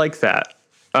 Yeah, I like that.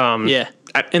 Yeah.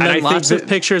 And then lots of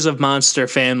pictures of monster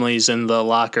families in the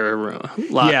lockers.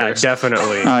 Yeah,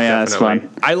 definitely. Oh, yeah, that's fun.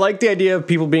 I like the idea of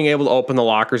people being able to open the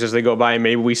lockers as they go by, and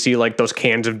maybe we see like those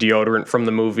cans of deodorant from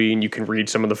the movie, and you can read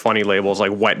some of the funny labels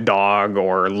like Wet Dog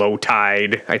or Low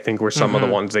Tide, I think were some of the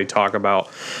ones they talk about.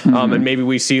 And maybe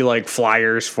we see like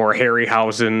flyers for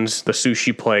Harryhausen's, the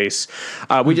sushi place.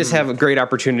 We just have great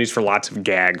opportunities for lots of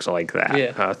gags like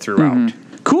that throughout.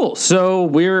 Cool. So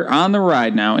we're on the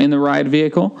ride now, in the ride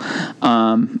vehicle.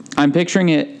 I'm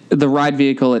picturing the ride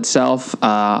vehicle itself.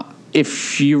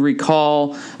 If you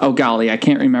recall, oh golly, I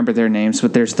can't remember their names,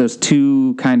 but there's those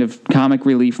two kind of comic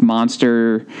relief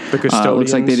monster. The custodians.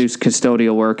 Looks like they do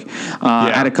custodial work.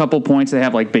 At a couple points, they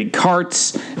have like big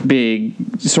carts, big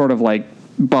sort of like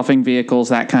buffing vehicles,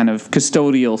 that kind of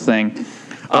custodial thing.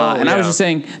 I was just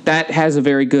saying that has a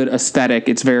very good aesthetic.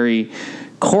 It's very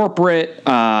corporate,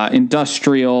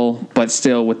 industrial, but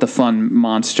still with the fun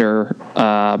monster,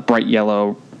 bright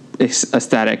yellow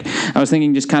aesthetic. I was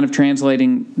thinking just kind of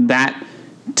translating that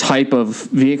type of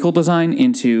vehicle design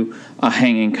into a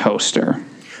hanging coaster.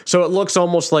 So it looks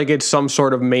almost like it's some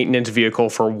sort of maintenance vehicle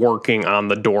for working on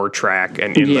the door track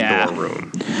and in the door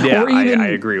room. Yeah, I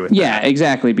agree with that. Yeah,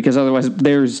 exactly, because otherwise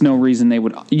there's no reason they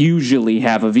would usually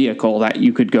have a vehicle that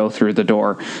you could go through the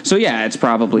door. So yeah, it's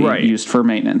probably used for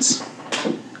maintenance.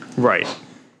 Right.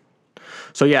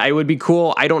 So yeah, it would be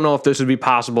cool. I don't know if this would be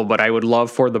possible, but I would love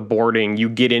for the boarding. You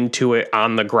get into it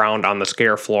on the ground on the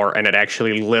scare floor, and it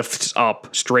actually lifts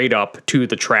up straight up to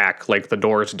the track like the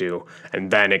doors do, and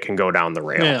then it can go down the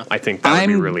rail. Yeah. I think that would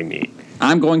be really neat.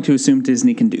 I'm going to assume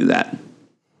Disney can do that.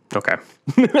 Okay.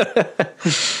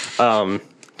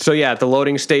 So yeah, at the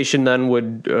loading station then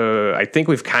would I think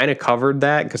we've kind of covered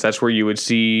that because that's where you would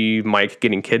see Mike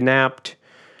getting kidnapped.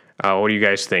 What do you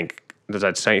guys think? Does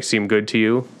that seem good to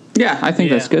you? Yeah, I think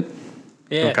that's good.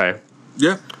 Yeah. Okay.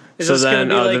 Yeah. Is this going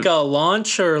to be like a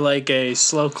launch or like a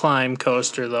slow climb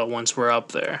coaster, though, once we're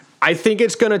up there? I think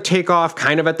it's going to take off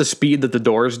kind of at the speed that the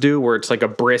doors do, where it's like a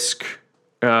brisk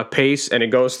pace, and it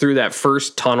goes through that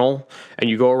first tunnel, and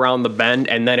you go around the bend,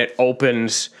 and then it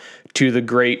opens to the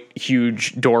great,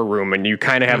 huge door room, and you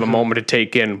kind of have a moment to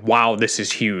take in, wow, this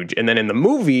is huge. And then in the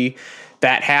movie,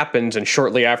 that happens, and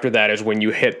shortly after that is when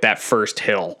you hit that first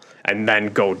hill and then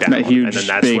go down, and then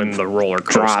that's when the roller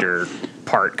coaster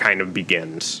part kind of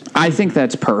begins. I think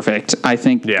that's perfect. I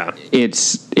think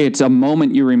it's a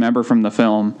moment you remember from the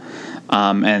film,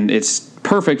 and it's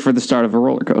perfect for the start of a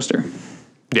roller coaster.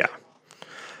 Yeah.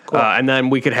 Cool. And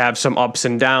then we could have some ups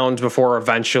and downs before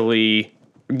eventually,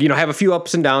 have a few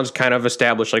ups and downs kind of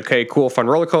established, like, okay, cool, fun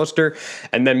roller coaster,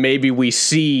 and then maybe we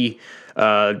see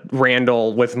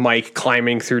Randall with Mike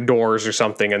climbing through doors or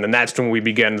something, and then that's when we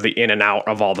begin the in and out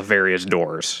of all the various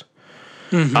doors.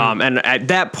 And at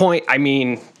that point, I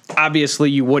mean, obviously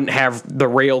you wouldn't have the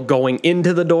rail going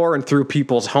into the door and through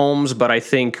people's homes, but I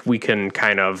think we can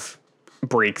kind of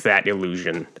break that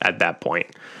illusion at that point.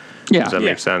 Yeah. Does that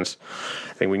make sense?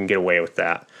 I think we can get away with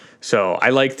that. So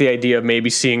I like the idea of maybe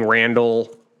seeing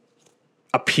Randall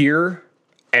appear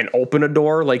and open a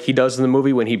door like he does in the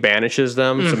movie when he banishes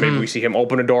them. So maybe we see him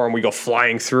open a door and we go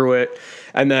flying through it.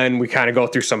 And then we kind of go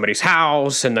through somebody's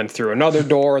house and then through another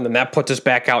door. And then that puts us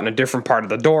back out in a different part of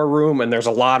the door room. And there's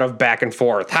a lot of back and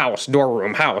forth, house, door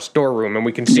room. And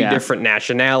we can see different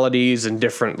nationalities and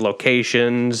different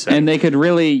locations. And they could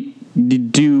really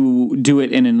do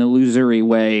it in an illusory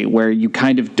way where you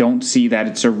kind of don't see that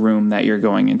it's a room that you're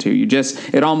going into.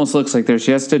 It almost looks like there's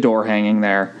just a door hanging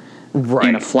there. Right.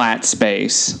 In a flat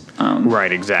space.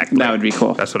 Right, exactly. That would be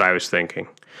cool. That's what I was thinking.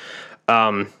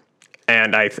 And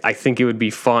I think it would be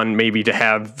fun maybe to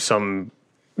have some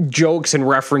jokes and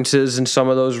references in some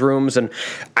of those rooms. And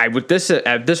at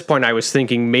this point, I was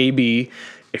thinking maybe,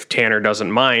 if Tanner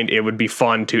doesn't mind, it would be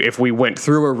fun if we went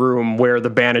through a room where the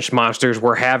banished monsters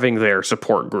were having their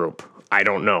support group. I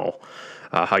don't know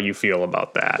how you feel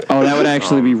about that. Oh, that would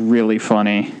actually be really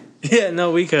funny. Yeah,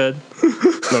 no, we could.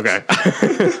 Okay.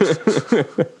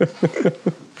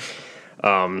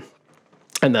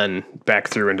 And then back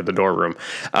through into the door room.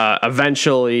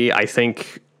 Eventually, I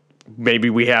think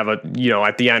maybe we have at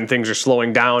the end, things are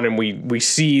slowing down and we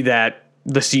see that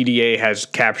the CDA has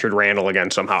captured Randall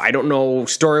again somehow. I don't know,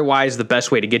 story-wise, the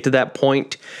best way to get to that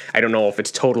point. I don't know if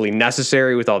it's totally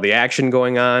necessary with all the action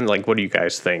going on. Like, what do you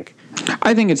guys think?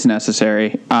 I think it's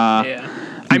necessary.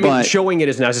 I mean, showing it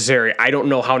is necessary. I don't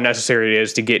know how necessary it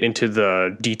is to get into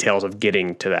the details of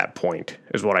getting to that point,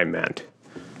 is what I meant.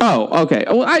 Oh, okay.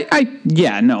 Well,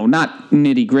 not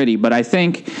nitty gritty, but I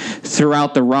think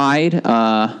throughout the ride,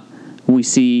 we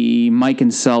see Mike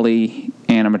and Sully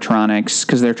animatronics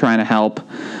because they're trying to help,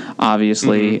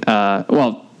 obviously.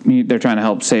 They're trying to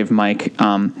help save Mike.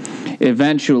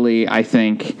 eventually, I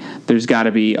think there's got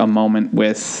to be a moment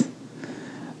with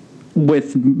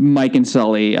Mike and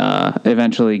Sully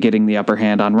eventually getting the upper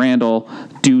hand on Randall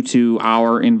due to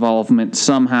our involvement.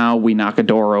 Somehow we knock a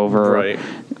door over. Right.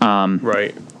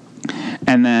 Right.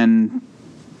 And then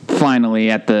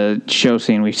finally at the show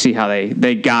scene, we see how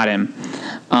they got him.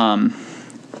 I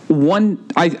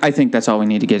think that's all we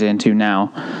need to get into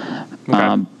now.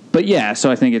 Okay. But yeah, so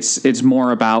I think it's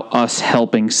more about us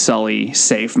helping Sully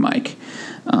save Mike.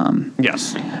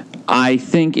 Yes. I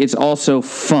think it's also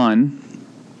fun.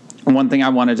 One thing I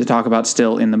wanted to talk about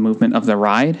still in the movement of the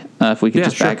ride, if we could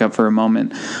just back up for a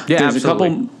moment. Yeah,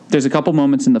 absolutely. There's a couple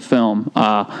moments in the film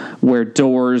where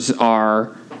doors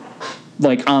are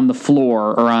like on the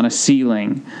floor or on a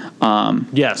ceiling.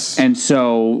 Yes. And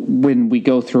so when we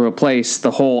go through a place,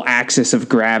 the whole axis of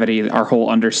gravity, our whole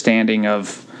understanding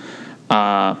of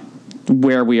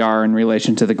where we are in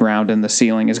relation to the ground and the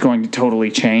ceiling is going to totally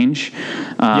change.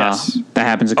 Yes. That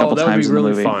happens a couple times in the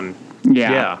movie. That would be really fun.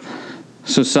 Yeah.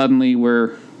 So suddenly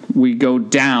we go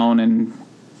down and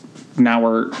now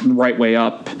we're right way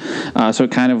up. So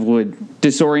it kind of would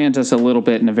disorient us a little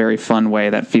bit in a very fun way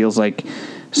that feels like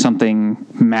something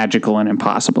magical and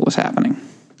impossible is happening.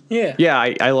 Yeah. Yeah,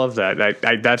 I love that.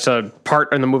 That's a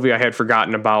part in the movie I had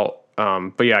forgotten about.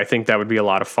 But yeah, I think that would be a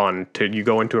lot of fun. You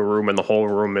go into a room and the whole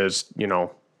room is,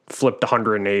 flipped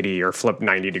 180 or flipped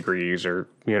 90 degrees or,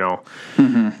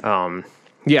 Mm-hmm.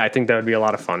 Yeah, I think that would be a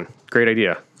lot of fun. Great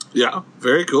idea. Yeah,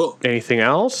 very cool. Anything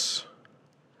else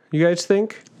you guys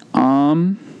think?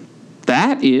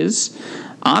 That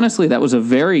was a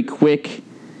very quick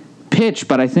pitch,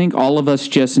 but I think all of us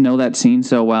just know that scene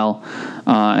so well,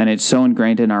 and it's so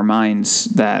ingrained in our minds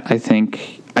that I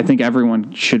think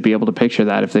everyone should be able to picture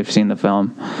that if they've seen the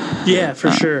film. Yeah,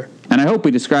 for sure. And I hope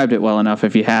we described it well enough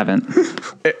if you haven't.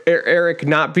 Eric,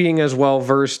 not being as well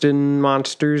versed in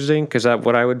Monsters, Inc., is that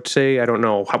what I would say? I don't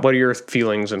know. What are your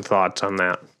feelings and thoughts on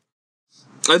that?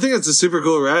 I think it's a super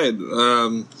cool ride.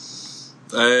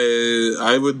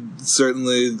 I would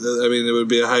certainly, it would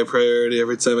be a high priority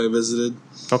every time I visited.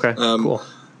 Okay, cool.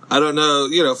 I don't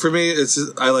know, for me,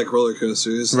 I like roller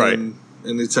coasters. Right. And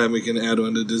anytime we can add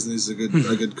one to Disney's a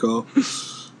good call.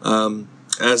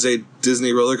 As a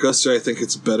Disney roller coaster, I think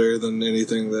it's better than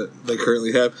anything that they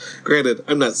currently have. Granted,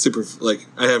 I'm not super,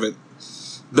 I haven't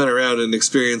been around and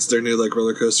experienced their new,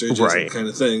 roller coaster adjacent kind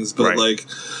of things. But,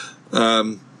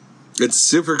 it's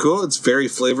super cool. It's very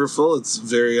flavorful. It's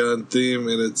very on theme,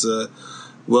 and it's a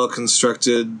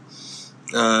well-constructed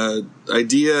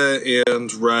idea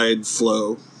and ride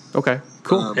flow. Okay,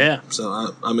 cool. Yeah.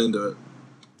 So I'm into it.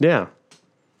 Yeah.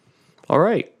 All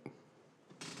right.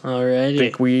 Alrighty. I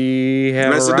think we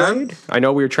have Rest a it ride. done? I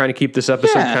know we were trying to keep this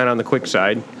episode Yeah. kind of on the quick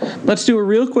side. Let's do a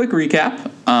real quick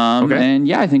recap. Okay. And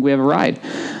yeah, I think we have a ride.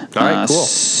 All right, cool.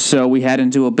 So we head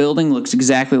into a building, looks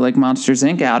exactly like Monsters,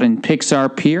 Inc. out in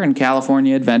Pixar Pier in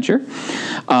California Adventure.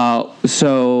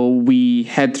 So we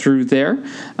head through there.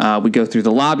 We go through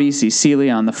the lobby, see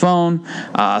Celia on the phone.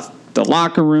 The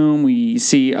locker room, we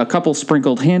see a couple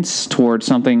sprinkled hints towards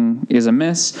something is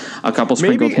amiss. A couple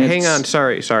sprinkled hints. Hang on,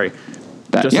 sorry. Just a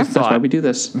That's thought. why we do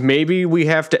this. Maybe we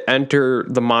have to enter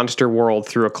the monster world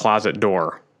through a closet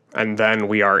door, and then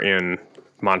we are in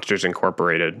Monsters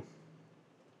Incorporated.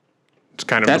 It's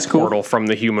kind of That's the cool. portal from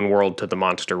the human world to the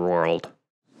monster world.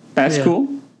 That's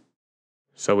cool.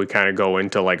 So we kind of go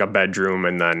into a bedroom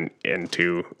and then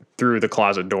through the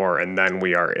closet door, and then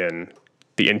we are in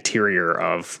the interior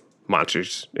of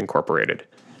Monsters Incorporated.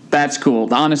 That's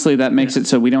cool. Honestly, that makes it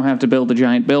so we don't have to build a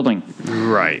giant building.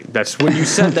 Right. That's when you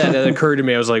said that, it occurred to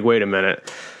me. I was like, wait a minute.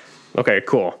 Okay,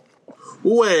 cool.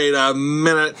 Wait a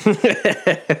minute.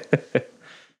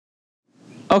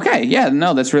 Okay, yeah,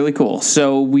 no, that's really cool.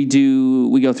 So we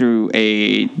go through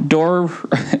a door.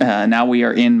 Now we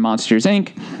are in Monsters,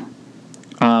 Inc.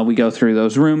 We go through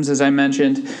those rooms, as I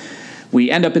mentioned. We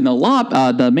end up in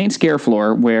the main scare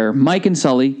floor where Mike and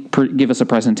Sully give us a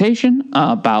presentation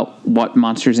about what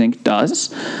Monsters, Inc.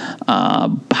 does.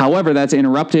 However, that's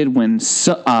interrupted when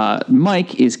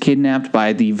Mike is kidnapped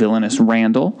by the villainous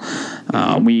Randall.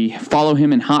 We follow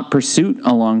him in hot pursuit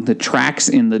along the tracks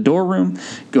in the door room,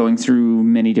 going through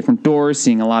many different doors,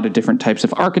 seeing a lot of different types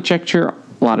of architecture,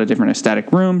 a lot of different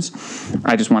aesthetic rooms.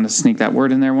 I just wanted to sneak that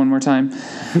word in there one more time.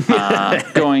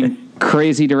 Going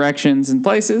crazy directions and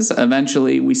places.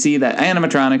 Eventually, we see that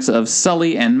animatronics of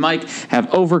Sully and Mike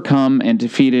have overcome and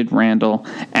defeated Randall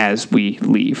as we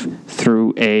leave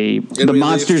through the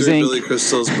Monsters Inc. Billy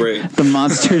Crystal's brain. The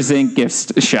Monsters Inc.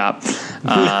 gift shop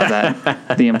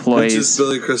that the employees. Which is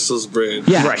Billy Crystal's brain.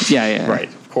 Yeah, Right. yeah. Right.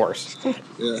 Of course.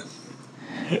 Yeah.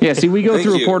 Yeah, see, we go Thank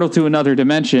through you. a portal to another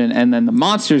dimension, and then the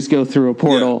monsters go through a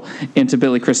portal into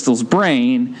Billy Crystal's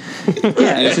brain.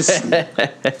 Yeah, it's just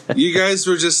You guys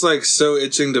were just like so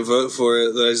itching to vote for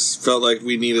it that I just felt like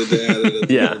we needed to add it. At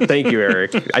the Yeah, end. thank you,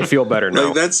 Eric. I feel better now.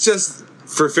 Like that's just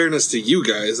for fairness to you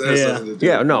guys. That has Yeah. nothing to do.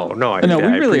 Yeah, no, no, I we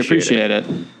really appreciate appreciate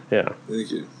it. Yeah,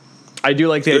 Thank you. I do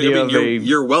like the idea of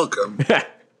you're welcome.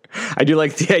 I do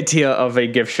like the idea of a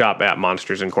gift shop at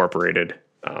Monsters Incorporated.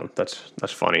 That's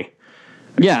funny.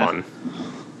 Yeah, Fun.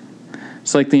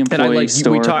 it's like the And employee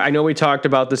store. I know we talked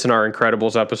about this in our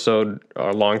Incredibles episode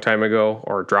a long time ago,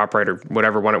 or Drop Right, or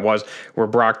whatever one it was, where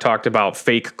Brock talked about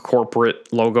fake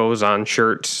corporate logos on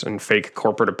shirts and fake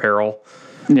corporate apparel.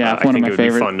 Yeah, I one think of it my would be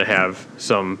favorite. fun to have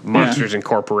some Monsters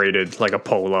Incorporated, like a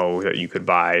polo that you could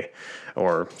buy,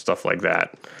 or stuff like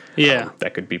that. Yeah.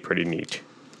 That could be pretty neat.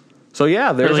 So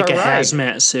yeah, Or there's like a our ride.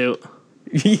 hazmat suit.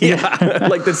 Yeah,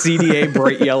 like the CDA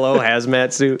bright yellow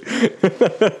hazmat suit.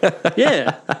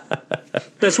 Yeah.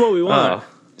 That's what we want.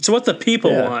 It's what the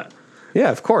people Yeah. want. Yeah,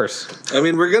 of course. I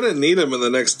mean, we're gonna need them in the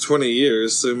next 20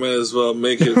 years, so we might as well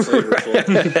make it flavorful.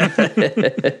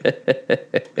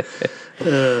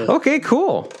 Okay,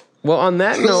 cool. Well, on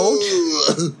that note,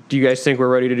 do you guys think we're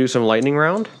ready to do some lightning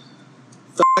round?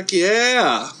 Fuck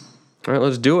yeah! All right,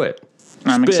 let's do it.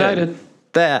 I'm Spin excited.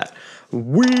 that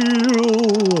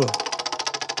wheel.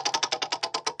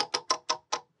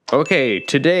 Okay,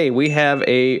 today we have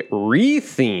a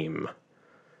re-theme.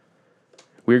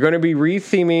 We're going to be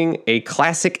re-theming a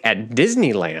classic at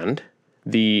Disneyland,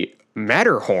 the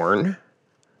Matterhorn,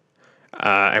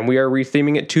 and we are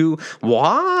re-theming it to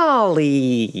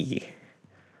WALL-E.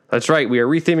 That's right, we are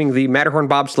re-theming the Matterhorn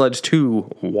bobsleds to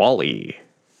WALL-E.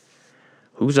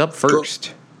 Who's up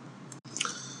first?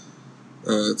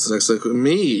 It's next like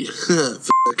me.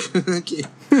 Fuck. Okay.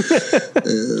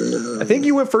 I think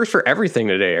you went first for everything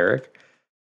today, Eric.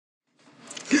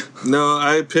 No,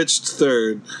 I pitched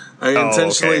third. I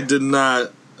intentionally okay. did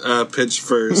not pitch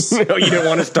first. No, you didn't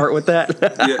want to start with that?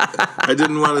 Yeah, I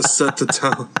didn't want to set the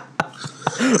tone.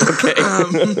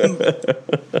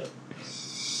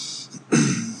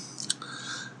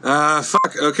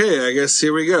 Fuck. Okay, I guess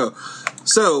here we go.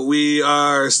 So we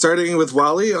are starting with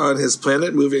Wally on his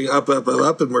planet, moving up, up, up,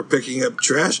 up, and we're picking up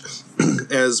trash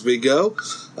as we go.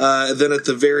 Then at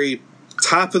the very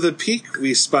top of the peak,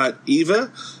 we spot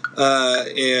Eva,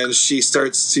 and she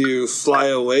starts to fly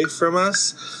away from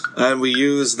us, and we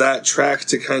use that track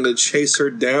to kind of chase her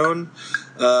down,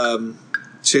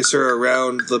 chase her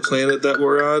around the planet that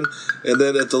we're on, and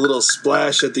then at the little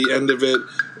splash at the end of it,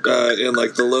 in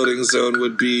like the loading zone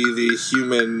would be the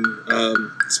human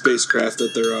spacecraft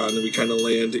that they're on, and we kind of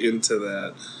land into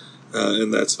that,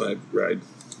 and that's my ride.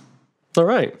 All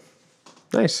right.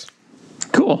 Nice.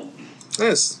 Cool.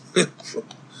 Yes.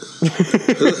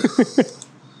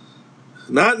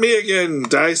 Not me again,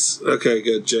 Dice. Okay,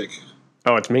 good, Jake.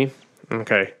 Oh, it's me?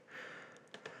 Okay.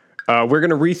 We're going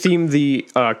to retheme the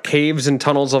caves and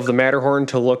tunnels of the Matterhorn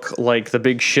to look like the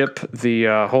big ship, the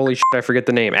holy shit, I forget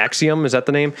the name. Axiom, is that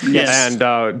the name? Yes. And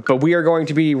but we are going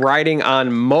to be riding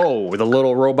on Mo, the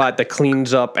little robot that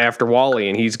cleans up after Wally,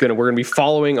 and we're going to be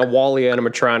following a Wally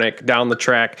animatronic down the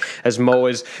track as Mo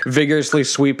is vigorously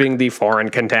sweeping the foreign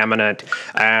contaminant,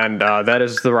 and that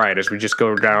is the ride as we just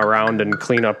go down around and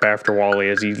clean up after Wally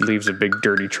as he leaves a big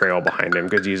dirty trail behind him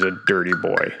because he's a dirty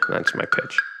boy. That's my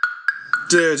pitch.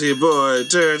 Dirty boy,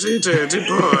 dirty, dirty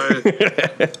boy.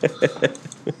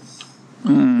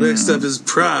 Next up is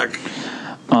Prague.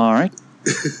 All right.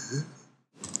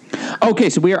 Okay,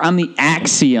 so we are on the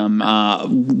Axiom.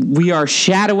 We are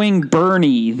shadowing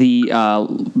Bernie, the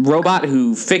robot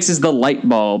who fixes the light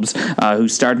bulbs, who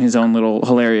starred in his own little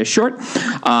hilarious short.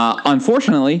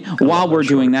 Unfortunately, while we're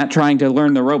doing that, trying to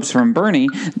learn the ropes from Bernie,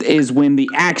 is when the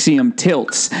Axiom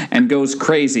tilts and goes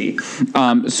crazy.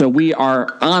 So we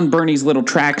are on Bernie's little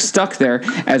track, stuck there,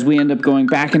 as we end up going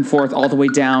back and forth all the way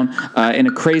down in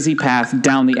a crazy path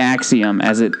down the Axiom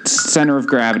as its center of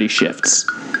gravity shifts.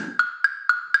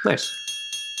 Nice.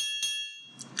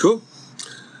 Cool.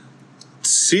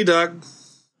 Sea Dog.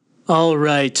 All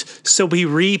right. So we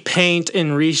repaint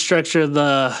and restructure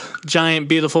the giant,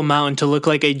 beautiful mountain to look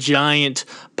like a giant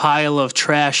pile of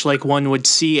trash like one would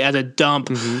see at a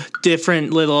dump.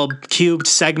 Different little cubed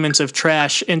segments of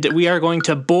trash. And we are going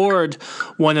to board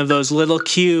one of those little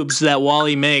cubes that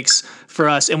Wally makes for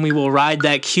us. And we will ride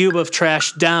that cube of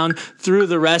trash down through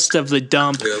the rest of the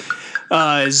dump. Yep.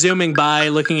 Zooming by,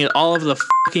 looking at all of the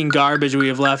fucking garbage we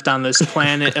have left on this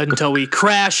planet until we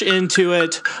crash into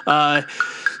it.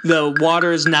 The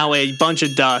water is now a bunch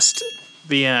of dust.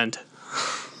 The end.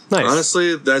 Nice.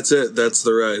 Honestly, that's it. That's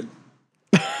the ride.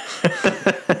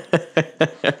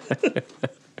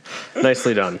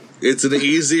 Nicely done. It's an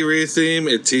easy re-theme.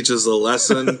 It teaches a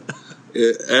lesson.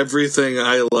 Everything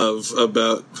I love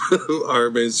about our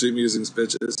mainstream musings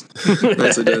pitches.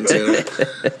 Nicely done, Tanner.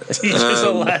 Teaches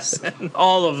a lesson.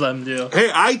 All of them do.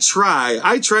 Hey, I try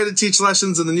to teach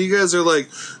lessons, and then you guys are like,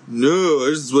 no,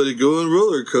 this is what you go on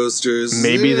roller coasters.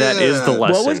 Maybe that is the lesson,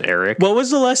 What was, Eric. What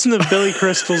was the lesson of Billy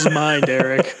Crystal's mind,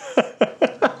 Eric?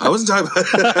 I wasn't talking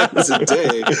about that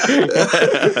today.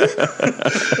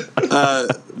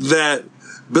 That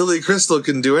Billy Crystal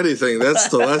can do anything. That's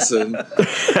the lesson.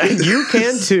 You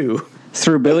can too.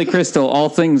 Through Billy Crystal, all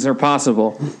things are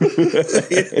possible.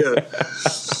 Yeah.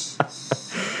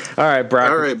 All right,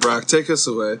 Brock. All right, Brock, take us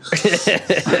away.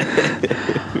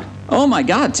 Oh my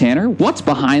God, Tanner, what's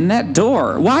behind that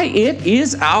door? Why, it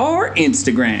is our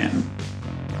Instagram.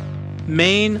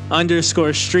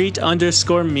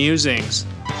 Main_street_musings.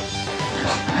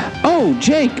 Oh,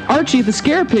 Jake, Archie the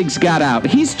Scarepig's got out.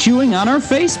 He's chewing on our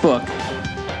Facebook.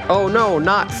 Oh no,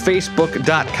 not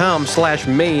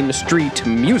facebook.com/Main Street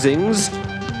Musings.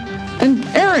 And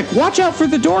Eric, watch out for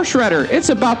the door shredder. It's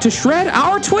about to shred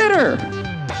our Twitter.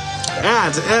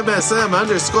 At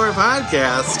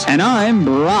MSM_podcast. And I'm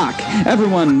Brock.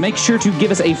 Everyone, make sure to give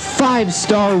us a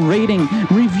 5-star rating.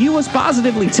 Review us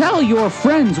positively. Tell your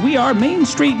friends we are Main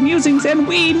Street Musings and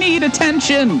we need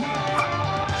attention.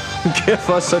 Give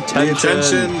us attention. The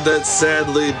attention that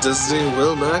sadly Disney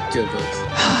will not give us.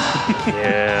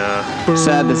 Yeah.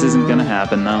 Sad this isn't going to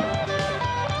happen, though.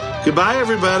 Goodbye,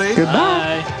 everybody.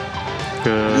 Goodbye. Bye.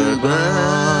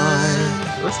 Goodbye.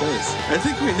 That's nice. I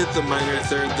think we hit the minor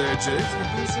third there, Jake.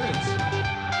 That's nice.